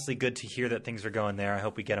AP. Honestly, good to hear that things are going there. I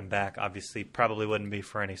hope we get him back. Obviously, probably wouldn't be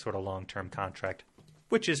for any sort of long-term contract,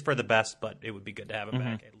 which is for the best, but it would be good to have him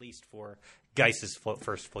back, at least for Geis's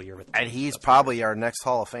first full year with the team. And he's probably our next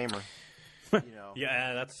Hall of Famer.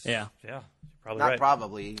 Yeah, that's probably not right.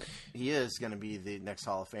 Probably. He is going to be the next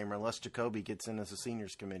Hall of Famer unless Jacoby gets in as a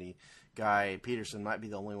seniors committee guy. Peterson might be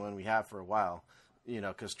the only one we have for a while,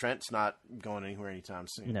 because Trent's not going anywhere anytime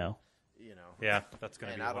soon. No. Yeah, that's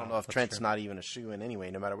going to be. And I don't know if Trent's not even a shoe-in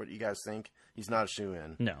anyway. No matter what you guys think, he's not a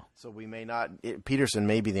shoe-in. No. So we may not. Peterson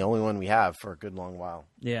may be the only one we have for a good long while.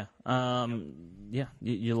 Yeah.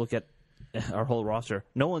 You look at our whole roster.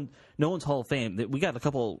 No one's Hall of Fame. We got a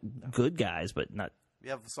couple good guys, but not. We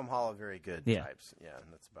have some Hall of very good types. Yeah,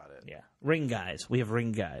 and that's about it. Yeah, ring guys. We have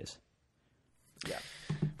ring guys. Yeah.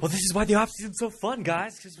 Well, this is why the offseason's so fun,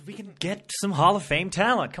 guys, because we can get some Hall of Fame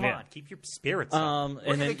talent. Come on, keep your spirits up.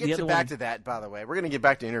 We're going to get back to that, by the way. We're going to get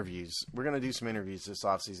back to interviews. We're going to do some interviews this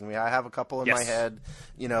offseason. I have a couple in my head.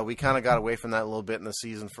 We kind of got away from that a little bit in the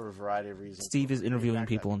season for a variety of reasons. Steve is interviewing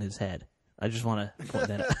people in his head. I just want to point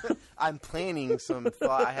that out. I'm planning some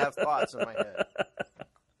thought. I have thoughts in my head.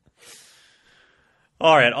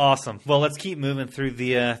 All right, awesome. Well, let's keep moving through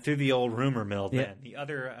the old rumor mill then. Yeah. The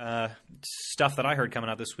other stuff that I heard coming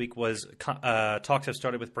out this week was talks have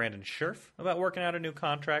started with Brandon Scherf about working out a new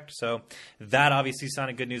contract. So that obviously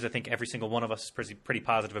sounded good news. I think every single one of us is pretty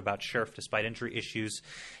positive about Scherf despite injury issues.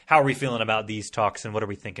 How are we feeling about these talks, and what are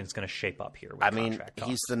we thinking is going to shape up here with contract talks?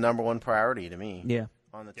 He's the number one priority to me. Yeah.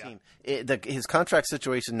 On the team. His contract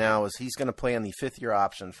situation now is he's going to play on the fifth-year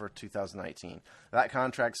option for 2019. That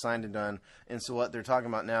contract's signed and done, and so what they're talking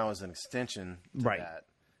about now is an extension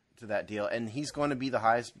to that deal. And he's going to be the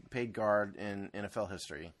highest-paid guard in NFL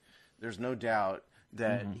history. There's no doubt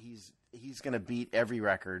that he's going to beat every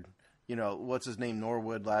record. You know, what's his name?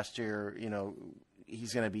 Norwood last year. You know,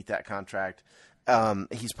 he's going to beat that contract.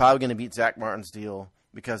 He's probably going to beat Zach Martin's deal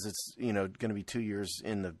because it's, you know, going to be 2 years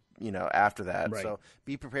in the, you know, after that. Right. So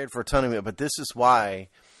be prepared for a ton of it. But this is why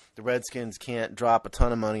the Redskins can't drop a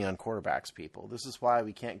ton of money on quarterbacks, people. This is why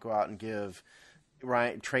we can't go out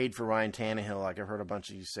and trade for Ryan Tannehill, like I've heard a bunch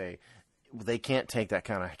of you say. They can't take that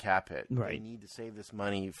kind of cap hit. Right. They need to save this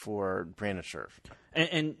money for Brandon Scherf.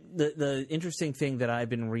 And the interesting thing that I've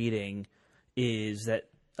been reading is that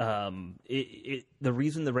the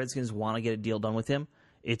reason the Redskins want to get a deal done with him,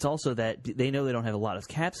 it's also that they know they don't have a lot of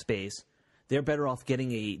cap space. They're better off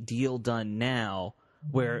getting a deal done now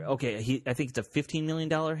where, okay, I think it's a $15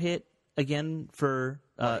 million hit again for...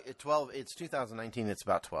 It's 12. It's 2019. It's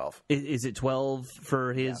about 12. Is it 12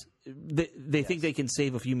 for his... Yeah. They think they can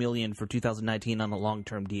save a few million for 2019 on a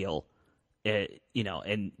long-term deal. You know,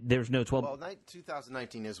 and there's no 12... Well,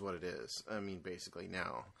 2019 is what it is. I mean, basically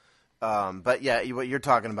now. But yeah, what you're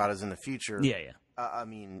talking about is in the future. Yeah. I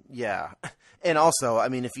mean, yeah. And also, I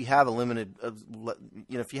mean, if you have a limited,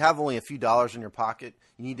 if you have only a few dollars in your pocket,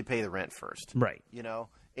 you need to pay the rent first. Right. You know?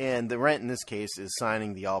 And the rent in this case is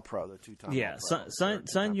signing the All-Pro, the two-time All-Pro.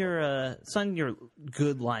 Sign your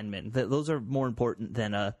good linemen. Those are more important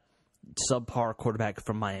than a subpar quarterback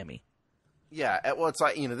from Miami. Yeah, well, it's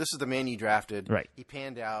like, you know, this is the man you drafted. Right. He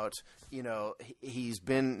panned out. You know, he's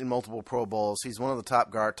been in multiple Pro Bowls. He's one of the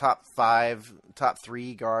top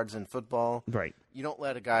 3 guards in football. Right. You don't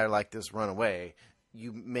let a guy like this run away.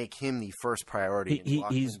 You make him the first priority.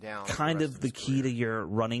 He's him down kind of the key to your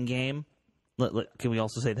running game. Can we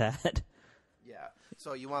also say that? Yeah.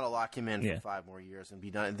 So you want to lock him in for 5 more years and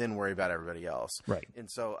be done, and then worry about everybody else. Right.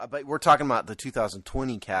 And so, but we're talking about the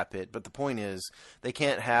 2020 cap hit. But the point is, they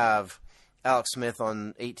can't have Alex Smith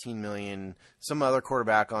on $18 million, some other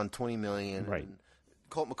quarterback on $20 million, right? And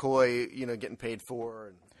Colt McCoy, you know, getting paid for.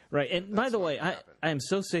 And right. And by the way, I am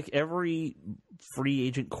so sick. Every free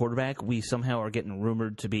agent quarterback we somehow are getting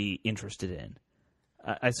rumored to be interested in.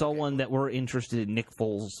 I saw one that we're interested in. Nick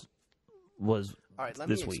Foles was all right. Let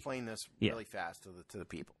this me explain this really fast to the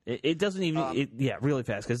people. It doesn't even really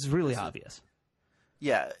fast because it's really obvious.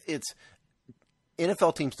 Yeah, it's.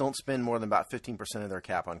 NFL teams don't spend more than about 15% of their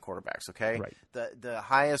cap on quarterbacks, okay? Right. The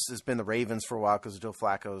highest has been the Ravens for a while because of Joe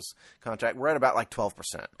Flacco's contract. We're at about like 12%.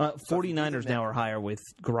 49ers now are higher with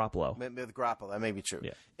Garoppolo. With Garoppolo, that may be true.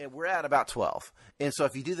 Yeah. And we're at about 12. And so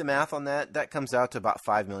if you do the math on that, that comes out to about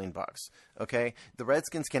 $5 million, okay? The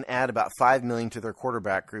Redskins can add about $5 million to their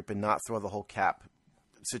quarterback group and not throw the whole cap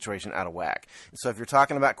situation out of whack. So if you're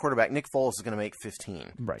talking about quarterback, Nick Foles is going to make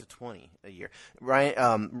 15 to 20 a year.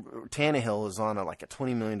 Tannehill is on a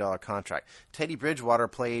 $20 million contract. Teddy Bridgewater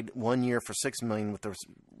played 1 year for $6 million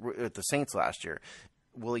with the Saints last year.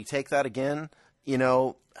 Will he take that again? You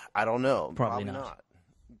know, I don't know. Probably not.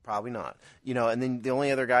 Probably not. You know, and then the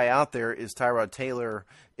only other guy out there is Tyrod Taylor.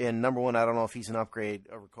 And number one, I don't know if he's an upgrade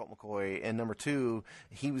over Colt McCoy. And number two,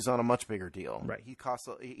 he was on a much bigger deal. Right.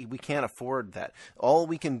 We can't afford that. All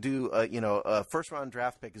we can do, a first round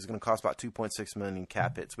draft pick is going to cost about $2.6 million in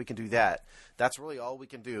cap hits. We can do that. That's really all we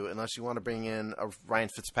can do, unless you want to bring in a Ryan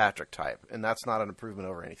Fitzpatrick type, and that's not an improvement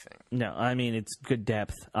over anything. No, I mean it's good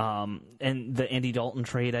depth. And the Andy Dalton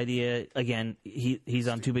trade idea again, he's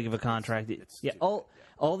on too big of a contract. All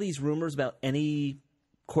these rumors about any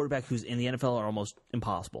quarterback who's in the NFL are almost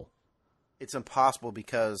impossible. It's impossible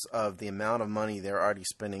because of the amount of money they're already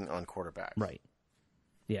spending on quarterbacks. Right.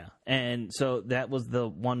 Yeah. And so that was the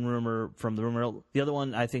one rumor from the rumor. The other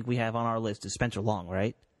one I think we have on our list is Spencer Long,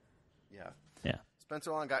 right? Yeah.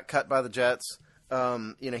 Spencer Long got cut by the Jets.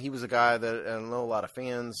 He was a guy that I know a lot of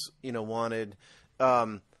fans, wanted. He's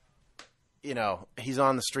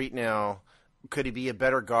on the street now. Could he be a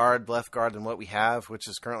better left guard than what we have, which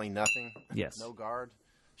is currently nothing? Yes. No guard?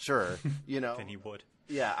 Sure. Then he would.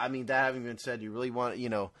 Yeah, I mean, that having been said, you really want,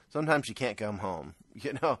 sometimes you can't come home.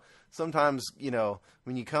 Sometimes,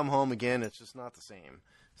 when you come home again, it's just not the same.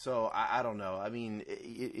 So, I don't know. I mean,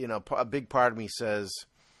 a big part of me says,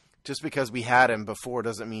 just because we had him before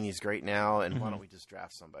doesn't mean he's great now, and why don't we just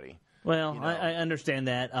draft somebody? Well, I understand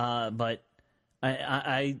that, but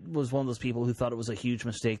I was one of those people who thought it was a huge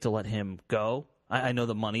mistake to let him go. I know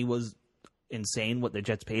the money was insane, what the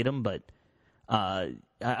Jets paid him, but I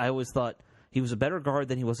always thought he was a better guard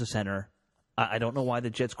than he was a center. I don't know why the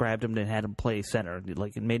Jets grabbed him and had him play center.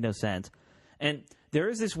 It made no sense. And there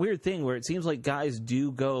is this weird thing where it seems like guys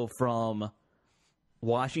do go from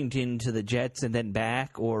Washington to the Jets and then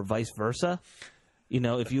back, or vice versa.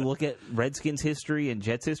 If you look at Redskins history and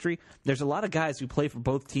Jets history, there's a lot of guys who play for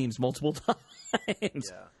both teams multiple times. Yeah.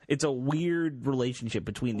 It's a weird relationship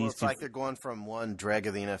between these two. It's like they're going from one dreg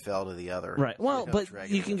of the NFL to the other. Right. Well, but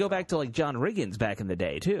you can go back to like John Riggins back in the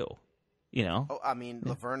day too. Oh, I mean,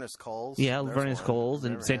 Lavernus Coles. Yeah, Lavernus Coles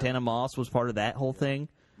and Santana Moss was part of that whole thing.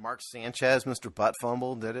 Mark Sanchez, Mr. Butt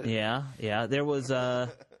Fumble, did it? Yeah. There was, the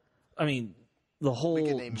whole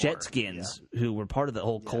Jetskins who were part of the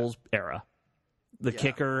whole Coles era. The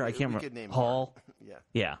kicker, I can't remember. Hall.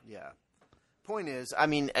 Yeah. Point is, I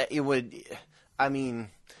think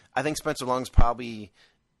Spencer Long's probably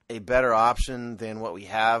a better option than what we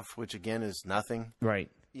have, which again is nothing. Right.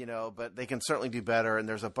 But they can certainly do better, and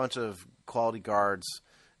there's a bunch of quality guards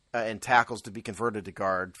and tackles to be converted to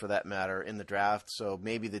guard, for that matter, in the draft. So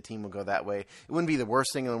maybe the team will go that way. It wouldn't be the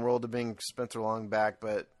worst thing in the world to bring Spencer Long back,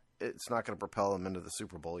 but it's not going to propel him into the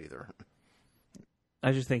Super Bowl either.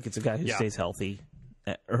 I just think it's a guy who stays healthy.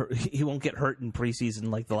 He won't get hurt in preseason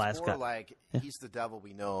like the last guy. More like he's the devil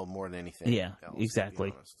we know more than anything. Yeah, else,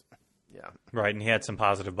 exactly. Yeah. Right, and he had some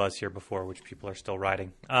positive buzz here before, which people are still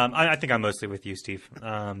riding. I think I'm mostly with you, Steve.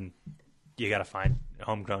 You got to find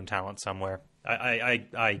homegrown talent somewhere.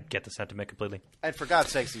 I get the sentiment completely. And for God's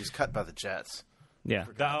sakes, he was cut by the Jets. Yeah.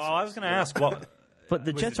 I was going to ask. Well, but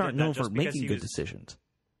the Jets aren't known for making good decisions.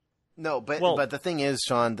 No, but the thing is,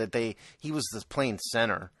 Sean, that he was the playing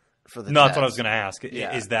center for the Jets. That's what I was going to ask.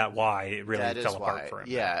 Yeah. Is that why it really fell apart for him?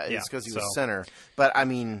 Yeah, it's because he was center. But,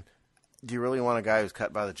 do you really want a guy who's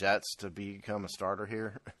cut by the Jets to become a starter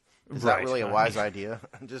here? Is that really a wise idea?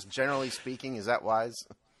 Just generally speaking, is that wise?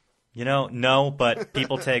 No, but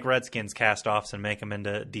people take Redskins cast-offs and make them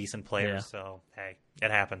into decent players. Yeah. So, hey,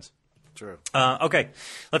 it happens. True. Okay,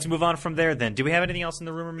 let's move on from there then. Do we have anything else in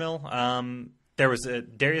the rumor mill? There was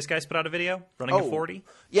Darius Geis put out a video running a 40.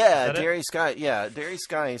 Yeah, Darius Geis. Yeah, Darius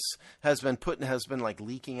Geis has been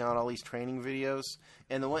leaking out all these training videos.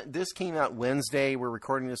 And this came out Wednesday. We're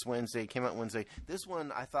recording this Wednesday. It came out Wednesday. This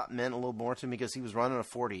one I thought meant a little more to me because he was running a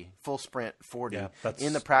 40, full sprint 40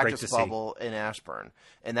 in the practice bubble in Ashburn,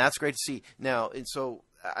 and that's great to see. Now, and so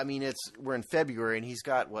we're in February, and he's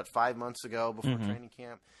got 5 months to go before training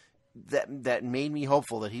camp. That made me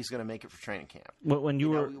hopeful that he's going to make it for training camp. When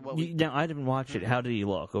now I didn't watch it. How did he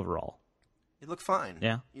look overall? He looked fine.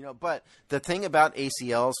 Yeah. But the thing about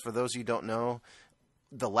ACLs, for those of you who don't know,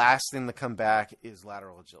 the last thing to come back is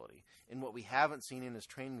lateral agility. And what we haven't seen in his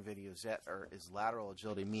training videos yet is lateral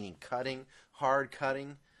agility, meaning hard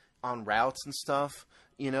cutting on routes and stuff.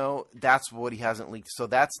 That's what he hasn't leaked. So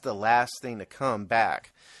that's the last thing to come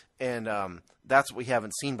back. And that's what we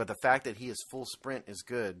haven't seen. But the fact that he is full sprint is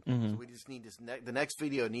good. Mm-hmm. So we just need the next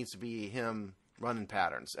video needs to be him running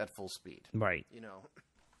patterns at full speed. Right.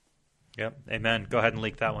 Yep. Amen. Go ahead and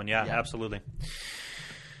leak that one. Yeah. Absolutely.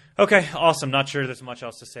 Okay, awesome. Not sure there's much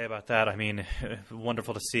else to say about that.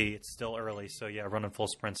 Wonderful to see. It's still early, so running full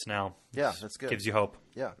sprints now. Yeah, that's good. Gives you hope.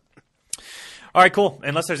 Yeah. All right, cool.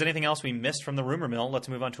 Unless there's anything else we missed from the rumor mill, let's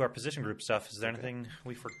move on to our position group stuff. Is there anything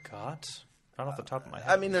we forgot? Not off the top of my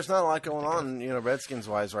head. There's not a lot going on,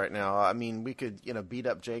 Redskins-wise right now. We could, beat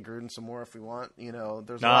up Jay Gruden some more if we want.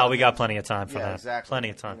 There's we got plenty of time for that. Exactly. Plenty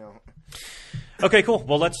of time. Okay, cool.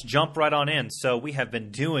 Well, let's jump right on in. So we have been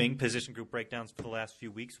doing position group breakdowns for the last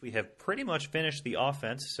few weeks. We have pretty much finished the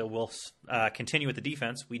offense, so we'll continue with the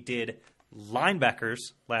defense. We did linebackers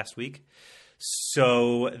last week.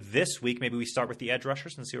 So this week, maybe we start with the edge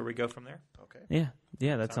rushers and see where we go from there. Okay.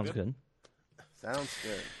 Yeah, that sounds good. Sounds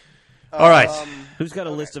good. All right. Who's got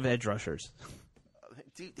a list of edge rushers?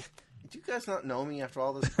 Do you guys not know me after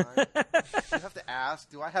all this time? You have to ask.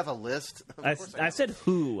 Do I have a list? I said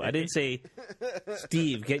who. I didn't say,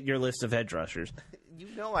 Steve, get your list of edge rushers.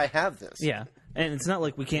 I have this. Yeah. And it's not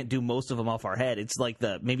like we can't do most of them off our head. It's like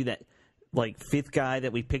maybe that fifth guy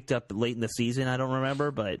that we picked up late in the season. I don't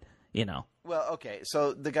remember, but, Well, okay.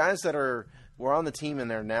 So the guys that were on the team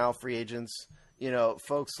and they're now free agents,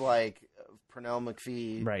 folks like Pernell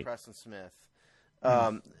McPhee, right. Preston Smith,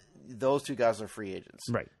 those two guys are free agents.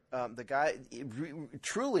 Right. The guy,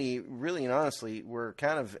 truly, really, and honestly, we're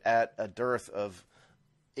kind of at a dearth of,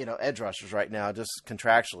 edge rushers right now, just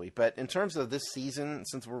contractually. But in terms of this season,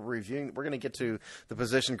 since we're going to get to the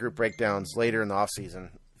position group breakdowns later in the offseason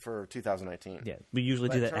for 2019. Yeah, we usually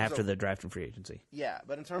do that after the draft and free agency. Yeah,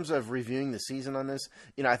 but in terms of reviewing the season on this,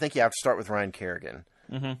 I think you have to start with Ryan Kerrigan.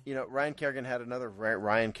 Mm-hmm. Ryan Kerrigan had another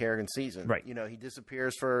Ryan Kerrigan season. Right. He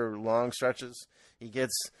disappears for long stretches. He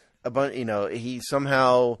gets a bunch. He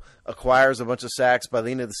somehow acquires a bunch of sacks by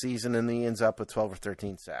the end of the season, and he ends up with 12 or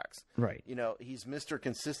 13 sacks. Right. He's Mr.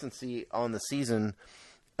 Consistency on the season,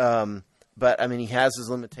 but he has his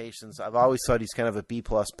limitations. I've always thought he's kind of a B+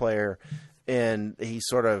 player, and he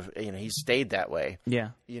sort of he stayed that way. Yeah,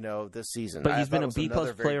 this season. But he's been a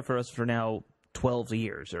B-plus player for us for now 12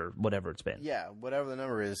 years or whatever it's been. Yeah, whatever the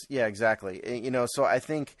number is. Yeah, exactly. So I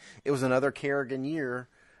think it was another Kerrigan year,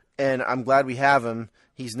 and I'm glad we have him.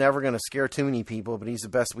 He's never going to scare too many people, but he's the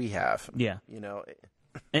best we have. Yeah.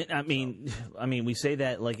 And I mean, we say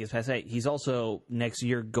that like as I say, he's also next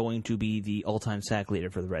year going to be the all-time sack leader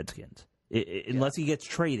for the Redskins. Unless he gets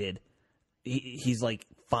traded, he's like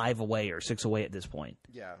 5 away or 6 away at this point.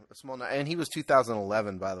 Yeah, a small, and he was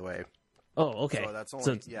 2011, by the way. Oh, okay. So that's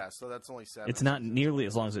only so that's only 7. It's not nearly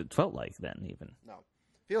as long as it felt like then, even. No,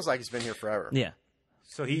 feels like he's been here forever. Yeah.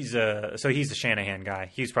 So he's a Shanahan guy.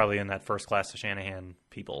 He's probably in that first class of Shanahan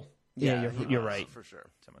people. Yeah, you're right for sure.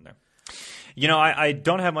 Someone there. I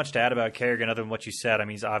don't have much to add about Kerrigan other than what you said. I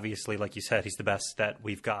mean, he's obviously, like you said, he's the best that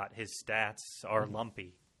we've got. His stats are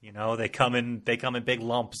lumpy. They come in big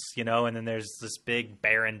lumps. And then there's this big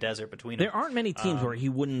barren desert between them. There aren't many teams where he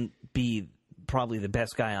wouldn't be probably the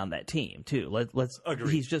best guy on that team, too. Let's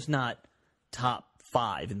agree. He's just not top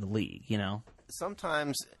 5 in the league.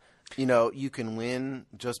 Sometimes, you can win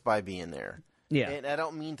just by being there. Yeah. And I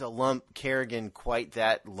don't mean to lump Kerrigan quite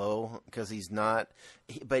that low because he's not,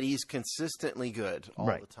 but he's consistently good all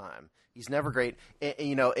the time. He's never great.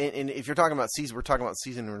 And if you're talking about season, we're talking about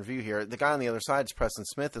season in review here. The guy on the other side, Preston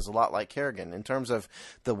Smith, is a lot like Kerrigan in terms of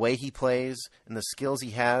the way he plays and the skills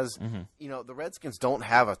he has. Mm-hmm. The Redskins don't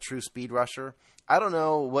have a true speed rusher. I don't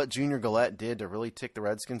know what Junior Gillette did to really tick the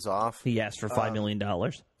Redskins off. He asked for $5 million.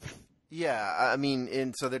 Yeah, I mean,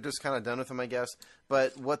 and so they're just kind of done with him, I guess.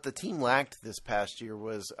 But what the team lacked this past year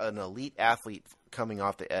was an elite athlete coming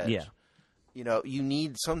off the edge. Yeah.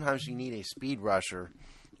 Sometimes you need a speed rusher,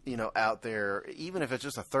 out there, even if it's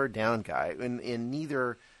just a third down guy. And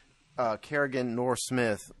neither Kerrigan nor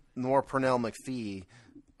Smith nor Pernell McPhee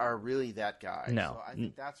are really that guy. No. So I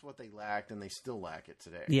think that's what they lacked, and they still lack it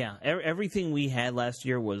today. Yeah, everything we had last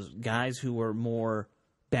year was guys who were more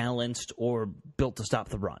balanced or built to stop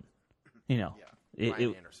the run. Ryan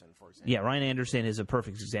Anderson, for example. Yeah, Ryan Anderson is a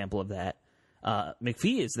perfect example of that.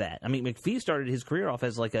 McPhee is that. I mean, McPhee started his career off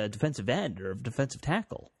as like a defensive end or a defensive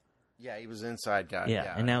tackle. Yeah, he was an inside guy.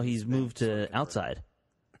 Yeah, and now he's moved to outside.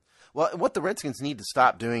 Well, what the Redskins need to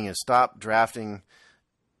stop doing is stop drafting,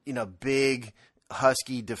 big,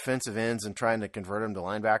 husky defensive ends and trying to convert them to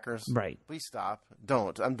linebackers. Right. Please stop.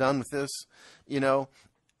 Don't. I'm done with this.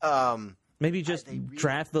 Maybe just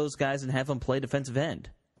draft those guys and have them play defensive end.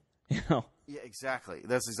 Yeah, exactly.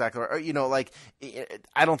 That's exactly right.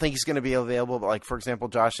 I don't think he's going to be available, but like, for example,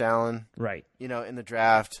 Josh Allen. Right. In the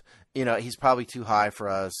draft, he's probably too high for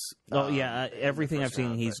us. Oh, yeah. Everything I've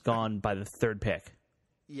seen, he's gone by the 3rd pick.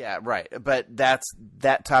 Yeah, right. But that's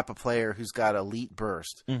that type of player who's got elite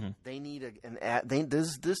burst. Mm-hmm. They need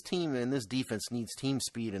this team and this defense needs team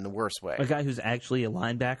speed in the worst way. A guy who's actually a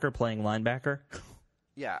linebacker playing linebacker.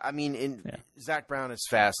 Yeah, I mean, Zach Brown is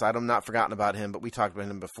fast. I'm not forgotten about him, but we talked about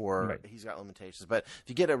him before. Right. He's got limitations. But if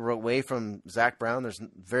you get away from Zach Brown, there's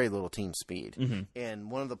very little team speed. Mm-hmm.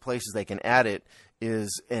 And one of the places they can add it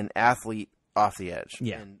is an athlete off the edge.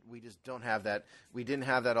 Yeah. And we just don't have that. We didn't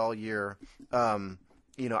have that all year.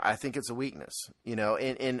 I think it's a weakness,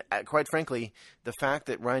 and quite frankly, the fact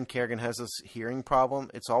that Ryan Kerrigan has this hearing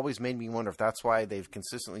problem, it's always made me wonder if that's why they've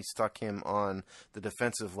consistently stuck him on the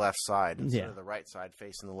defensive left side instead of the right side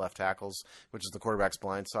facing the left tackles, which is the quarterback's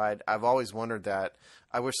blind side. I've always wondered that.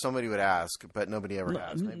 I wish somebody would ask, but nobody ever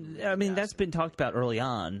has. I mean, that's been talked about early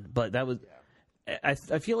on, but that was I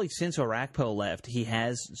feel like since Orakpo left, he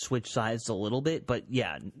has switched sides a little bit, but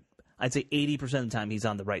yeah, I'd say 80% of the time he's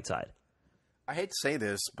on the right side. I hate to say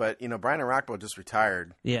this, but Brian Orakpo just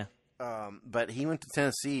retired. Yeah. But he went to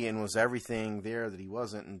Tennessee and was everything there that he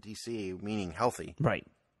wasn't in D.C., meaning healthy. Right.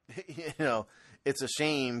 It's a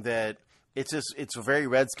shame that it's a very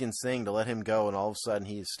Redskins thing to let him go and all of a sudden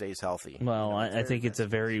he stays healthy. Well, I think it's a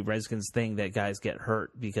very Redskins thing that guys get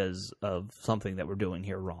hurt because of something that we're doing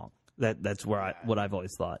here wrong. That's where what I've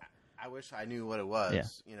always thought. I wish I knew what it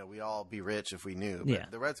was. Yeah. We'd all be rich if we knew. But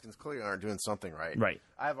the Redskins clearly aren't doing something right. Right.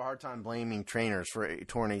 I have a hard time blaming trainers for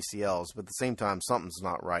torn ACLs, but at the same time, something's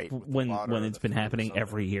not right. When it's been happening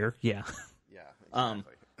every year. Yeah. Yeah.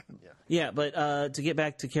 Exactly. Yeah, but to get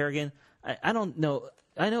back to Kerrigan, I don't know.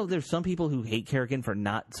 I know there's some people who hate Kerrigan for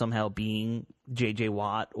not somehow being J.J.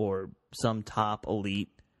 Watt or some top elite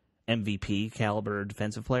MVP caliber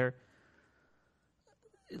defensive player.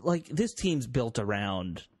 Like, this team's built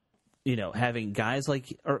around, having guys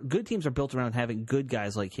or good teams are built around having good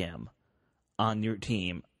guys like him on your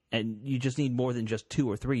team, and you just need more than just 2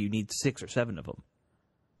 or 3. You need 6 or 7 of them.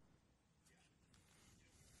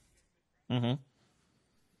 Mm-hmm.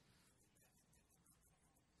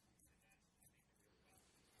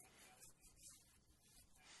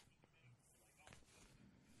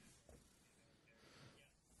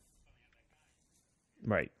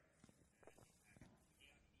 Right.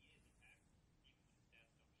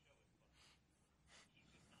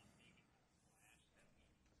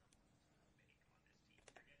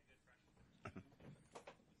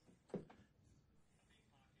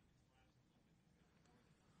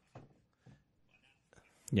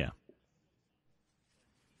 Yeah.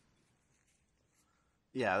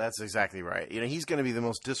 Yeah, that's exactly right. He's going to be the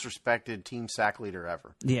most disrespected team sack leader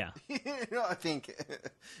ever. Yeah. I think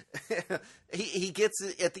he gets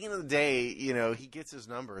it at the end of the day. He gets his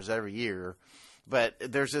numbers every year, but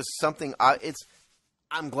there's just something.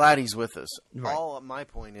 I'm glad he's with us. Right. All my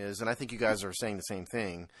point is, and I think you guys are saying the same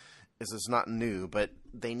thing, is it's not new, but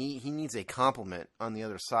he needs a complement on the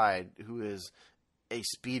other side who is a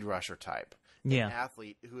speed rusher type, an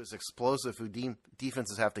athlete who is explosive, who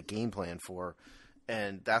defenses have to game plan for.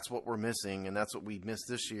 And that's what we're missing, and that's what we missed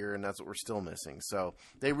this year, and that's what we're still missing. So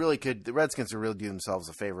the Redskins could really do themselves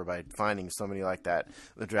a favor by finding somebody like that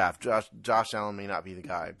in the draft. Josh Allen may not be the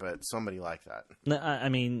guy, but somebody like that. I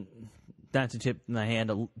mean, not to tip my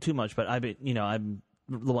hand too much, but I'm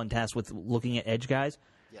the one tasked with looking at edge guys.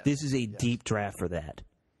 Yes. This is a deep draft for that.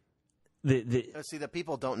 See, the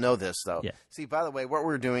people don't know this, though. Yeah. See, by the way, what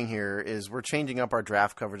we're doing here is we're changing up our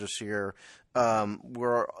draft coverage this year.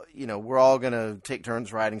 We're all going to take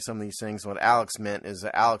turns writing some of these things. What Alex meant is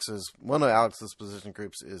that one of Alex's position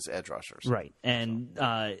groups is edge rushers. Right. And,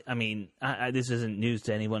 this isn't news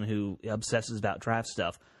to anyone who obsesses about draft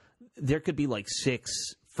stuff. There could be like 6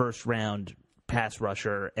 first-round pass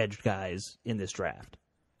rusher edge guys in this draft.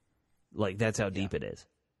 Like, that's how deep it is.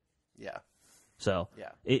 Yeah. So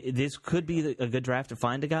this could be a good draft to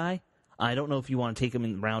find a guy. I don't know if you want to take him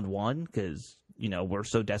in round 1 because, we're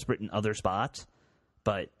so desperate in other spots.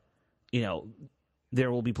 But,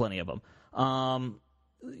 there will be plenty of them.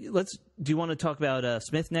 Do you want to talk about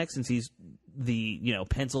Smith next since he's the,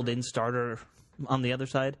 penciled-in starter on the other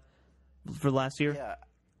side for last year? Yeah.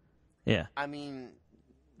 Yeah. I mean,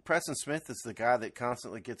 Preston Smith is the guy that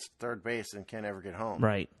constantly gets third base and can't ever get home.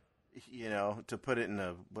 Right. To put it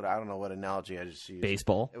in but I don't know what analogy I just used.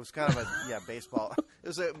 Baseball. It was kind of baseball.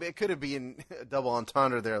 It could have been a double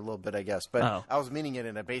entendre there a little bit, I guess. But I was meaning it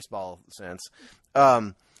in a baseball sense.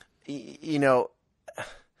 Say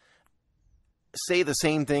the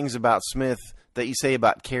same things about Smith that you say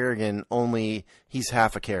about Kerrigan, only he's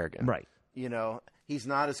half a Kerrigan. Right. He's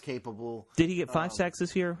not as capable. Did he get 5 sacks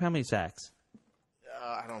this year? How many sacks?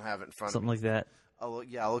 I don't have it in front Something of me. like that. I'll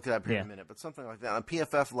look at that here in a minute, but something like that. And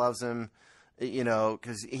PFF loves him,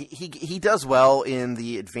 because he does well in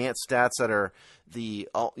the advanced stats that are the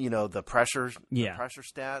pressure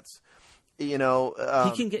stats. He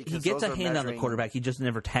gets a hand on the quarterback. He just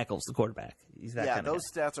never tackles the quarterback. He's that kind of those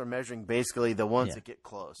guy. stats are measuring basically the ones that get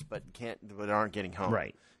close but aren't getting home.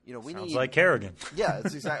 Right. Sounds like Kerrigan. Yeah,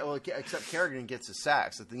 it's exactly. Well, except Kerrigan gets his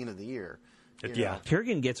sacks at the end of the year.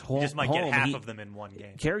 Kerrigan gets home. He just might get half of them in one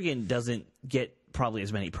game. Kerrigan doesn't get probably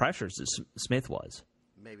as many pressures as Smith was.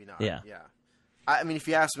 Maybe not. Yeah. I mean, if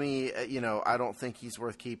you ask me, I don't think he's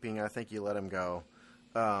worth keeping. I think you let him go.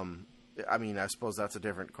 I suppose that's a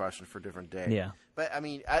different question for a different day. Yeah. But,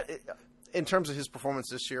 in terms of his performance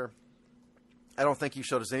this year, I don't think he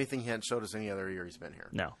showed us anything he hadn't showed us any other year he's been here.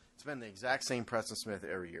 No. It's been the exact same Preston Smith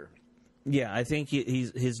every year. Yeah, I think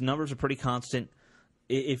his numbers are pretty constant.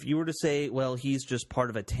 If you were to say, well, he's just part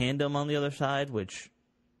of a tandem on the other side, which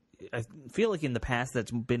I feel like in the past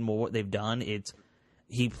that's been more what they've done. It's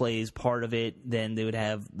he plays part of it, then they would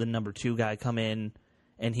have the number 2 guy come in,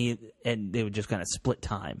 and they would just kind of split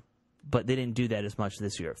time. But they didn't do that as much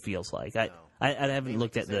this year. It feels like I haven't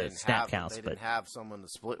looked at the snap counts, they but didn't have someone to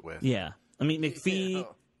split with. Yeah, I mean McPhee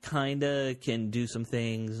kind of can do some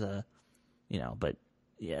things, but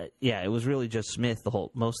it was really just Smith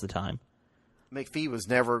most of the time. McPhee was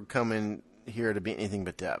never coming here to be anything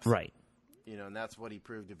but depth. Right. And that's what he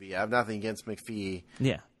proved to be. I have nothing against McPhee.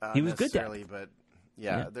 Yeah. He was good depth. But,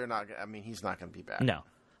 they're not – he's not going to be back. No.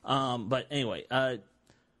 But anyway,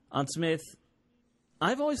 on Smith,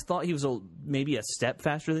 I've always thought he was maybe a step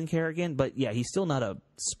faster than Kerrigan, but, he's still not a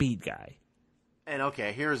speed guy. And,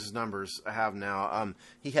 okay, here's his numbers I have now.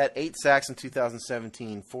 He had 8 sacks in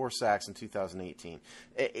 2017, 4 sacks in 2018.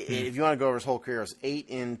 If you want to go over his whole career, it was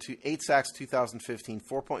 8 sacks in 2015,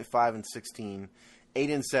 4.5 in 16, 8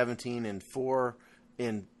 in 17, and 4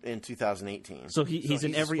 in 2018. So he's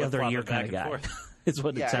an every other year kind of guy. Is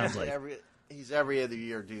what it sounds like. He's every other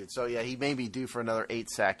year dude. So, he may be due for another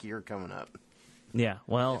 8-sack year coming up. Yeah,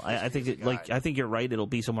 well, I think I think you're right. It'll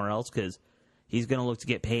be somewhere else because he's going to look to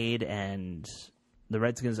get paid, and the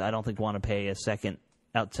Redskins, I don't think, want to pay a second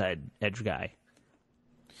outside edge guy.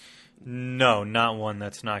 No, not one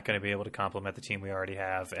that's not going to be able to complement the team we already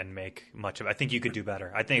have and make much of it. I think you could do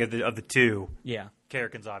better. I think of the two,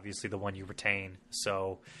 Kerrigan's obviously the one you retain,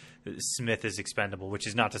 so Smith is expendable, which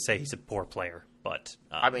is not to say he's a poor player, but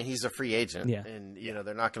I mean, he's a free agent, and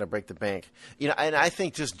they're not going to break the bank. And I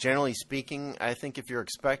think just generally speaking, I think if you're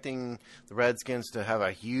expecting the Redskins to have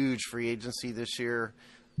a huge free agency this year,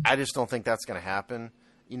 I just don't think that's going to happen.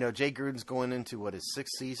 Jay Gruden's going into his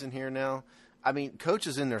sixth season here now. I mean,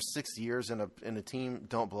 coaches in their 6 years in a team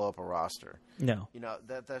don't blow up a roster. No,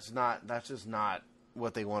 that's just not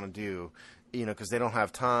what they want to do. Because they don't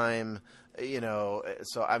have time.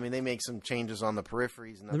 So I mean, they make some changes on the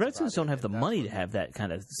peripheries. And the Redskins don't have the money to have that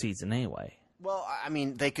kind of season anyway. Well, I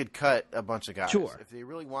mean, they could cut a bunch of guys. Sure. If they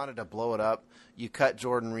really wanted to blow it up, you cut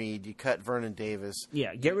Jordan Reed, you cut Vernon Davis.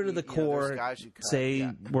 Yeah, get rid of the core. Guys you cut, say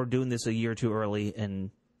we're doing this a year too early,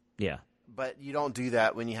 and But you don't do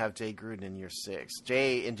that when you have Jay Gruden in year 6.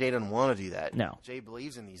 Jay doesn't want to do that. No. Jay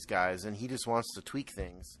believes in these guys, and he just wants to tweak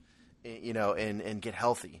things, and get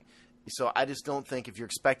healthy. So I just don't think if you're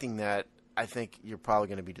expecting that, I think you're probably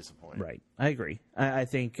going to be disappointed. Right. I agree. I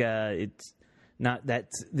think it's not that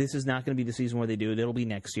this is not going to be the season where they do it. It'll be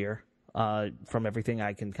next year, from everything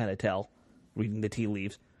I can kind of tell, reading the tea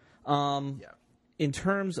leaves. In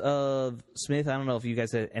terms of Smith, I don't know if you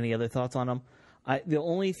guys had any other thoughts on him. The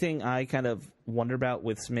only thing I kind of wonder about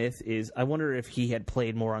with Smith is I wonder if he had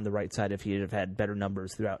played more on the right side, if he'd have had better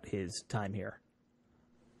numbers throughout his time here.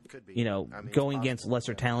 Could be. Going against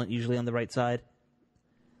lesser talent usually on the right side.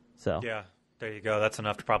 So yeah, there you go. That's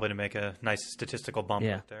enough to make a nice statistical bump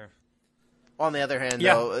right there. On the other hand,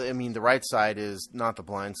 though, I mean, the right side is not the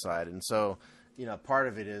blind side, and so part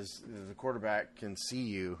of it is the quarterback can see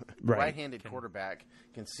you. Right. Right-handed quarterback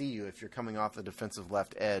can see you if you're coming off the defensive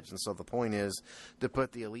left edge, and so the point is to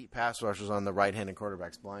put the elite pass rushers on the right-handed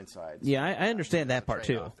quarterback's blind side. Yeah, I understand that part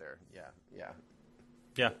too. There. Yeah.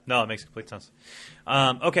 Yeah, no, it makes complete sense.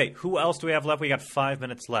 Okay, who else do we have left? We got 5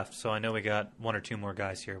 minutes left, so I know we got one or two more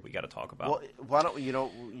guys here we got to talk about. Well, why don't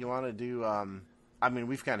you want to do? I mean,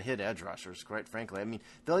 we've kind of hit edge rushers, quite frankly. I mean,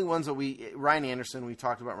 the only ones that Ryan Anderson. We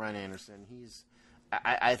talked about Ryan Anderson.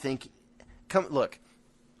 I think, look,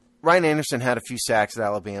 Ryan Anderson had a few sacks at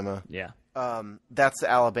Alabama. Yeah. That's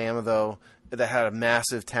the Alabama though that had a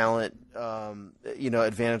massive talent,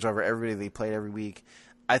 advantage over everybody they played every week.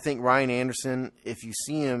 I think Ryan Anderson, if you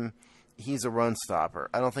see him, he's a run stopper.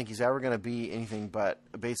 I don't think he's ever going to be anything but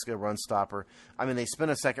basically a run stopper. I mean, they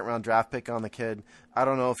spent a second-round draft pick on the kid. I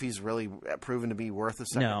don't know if he's really proven to be worth a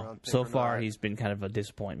second-round pick. So far he's been kind of a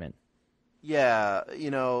disappointment. Yeah,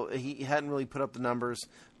 he hadn't really put up the numbers.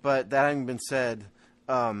 But that having been said,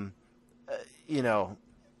 can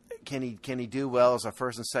he do well as a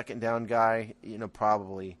first and second down guy?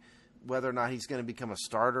 Probably. Whether or not he's going to become a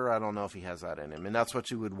starter, I don't know if he has that in him, and that's what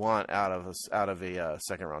you would want out of a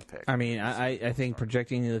second round pick. I mean, I think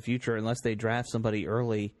projecting into the future, unless they draft somebody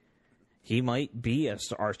early, he might be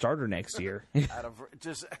our starter next year.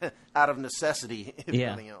 out of necessity, if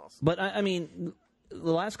nothing else. But I mean,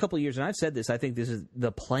 the last couple of years, and I've said this, I think this is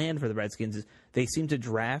the plan for the Redskins. Is they seem to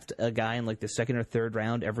draft a guy in like the second or third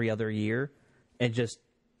round every other year, and just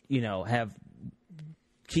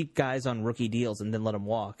keep guys on rookie deals and then let them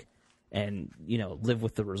walk. And live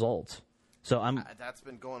with the results. So that's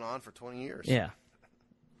been going on for 20 years. Yeah.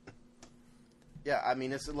 Yeah, I mean,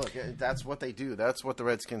 that's what they do. That's what the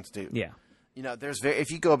Redskins do. Yeah.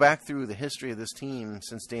 If you go back through the history of this team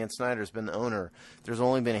since Dan Snyder's been the owner, there's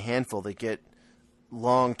only been a handful that get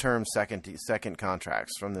long-term second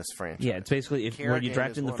contracts from this franchise. Yeah, it's basically when you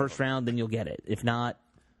draft in the first round, then you'll get it. If not,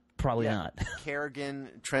 probably not.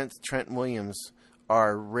 Kerrigan, Trent Williams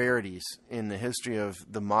are rarities in the history of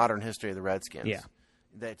the modern history of the Redskins. Yeah.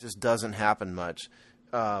 That just doesn't happen much,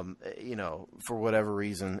 for whatever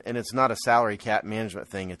reason. And it's not a salary cap management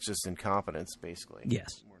thing. It's just incompetence, basically.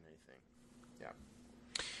 Yes. More than anything.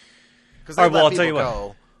 Yeah. Because they let people go.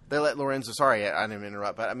 What. They let Lorenzo – sorry, I didn't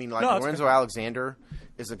interrupt. But, I mean, Lorenzo Alexander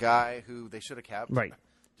is a guy who they should have kept. Right.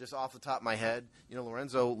 Just off the top of my head,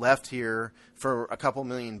 Lorenzo left here for a couple $1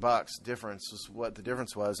 million. Difference was what the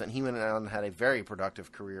difference was, and he went on and had a very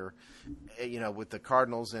productive career, with the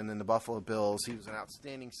Cardinals and then the Buffalo Bills. He was an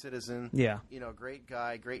outstanding citizen. Yeah, great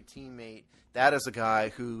guy, great teammate. That is a guy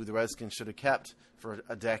who the Redskins should have kept for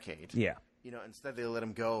a decade. Yeah, instead they let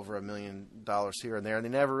him go over $1 million here and there, and they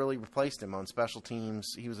never really replaced him on special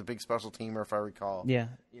teams. He was a big special teamer, if I recall. Yeah,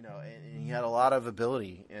 and he had a lot of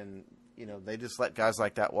ability and. They just let guys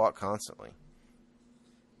like that walk constantly.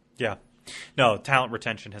 Yeah. No, talent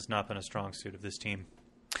retention has not been a strong suit of this team.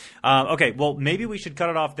 Okay, well, maybe we should cut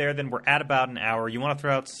it off there. Then we're at about an hour. You want to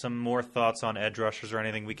throw out some more thoughts on edge rushers or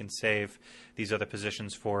anything we can save these other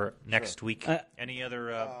positions for next week? Any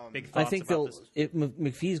other big thoughts I think about this? if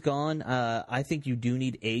McPhee's gone, I think you do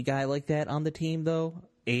need a guy like that on the team, though.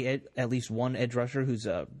 At least one edge rusher who's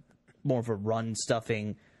more of a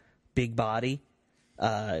run-stuffing, big body.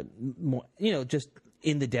 More, just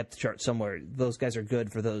in the depth chart somewhere. Those guys are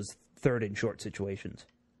good for those third and short situations.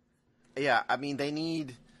 Yeah, I mean, they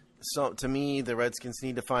need... So to me, the Redskins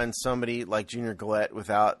need to find somebody like Junior Gillette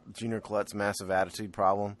without Junior Gillette's massive attitude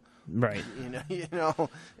problem. Right.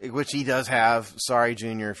 Which he does have. Sorry,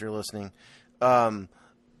 Junior, if you're listening. That's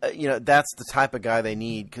the type of guy they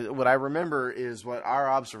need. 'Cause what I remember is what our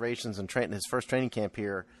observations in his first training camp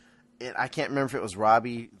here, and I can't remember if it was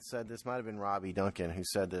Robbie said this, might have been Robbie Duncan who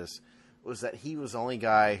said this, was that he was the only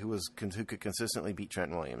guy who could consistently beat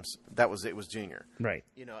Trent Williams. It was Junior. Right.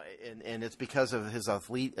 And it's because of his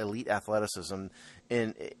elite athleticism.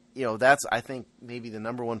 And, that's, I think, maybe the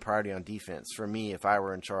number one priority on defense for me if I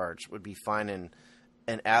were in charge would be finding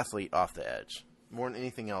an athlete off the edge. More than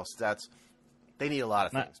anything else, they need a lot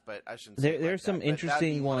of things, but I shouldn't say There's some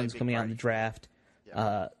interesting ones coming out in the draft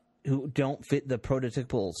who don't fit the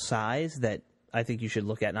prototypical size that I think you should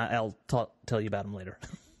look at, and I'll tell you about them later.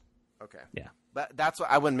 Okay. Yeah. But that's what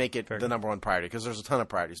I wouldn't make it the number one priority because there's a ton of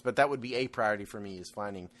priorities. But that would be a priority for me is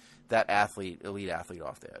finding that elite athlete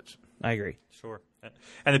off the edge. I agree. Sure.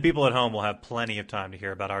 And the people at home will have plenty of time to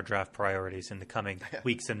hear about our draft priorities in the coming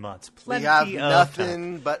weeks and months. We have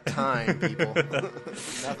nothing but time, people.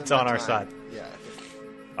 It's on our side. Yeah.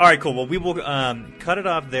 All right, cool. Well, we will cut it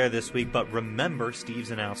off there this week, but remember Steve's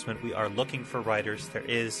announcement. We are looking for writers. There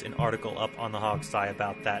is an article up on the Hog Sty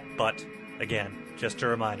about that, but again, just a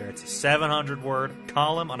reminder, it's a 700-word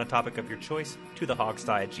column on a topic of your choice to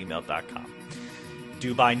thehogsty@gmail.com.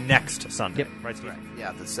 Due by next Sunday. Yep. Right, Steve?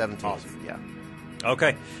 Yeah, the 17th. Awesome. Yeah.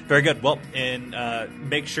 Okay, very good. Well, and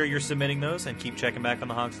make sure you're submitting those and keep checking back on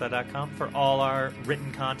thehogsty.com for all our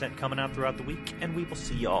written content coming out throughout the week, and we will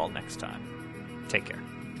see you all next time. Take care.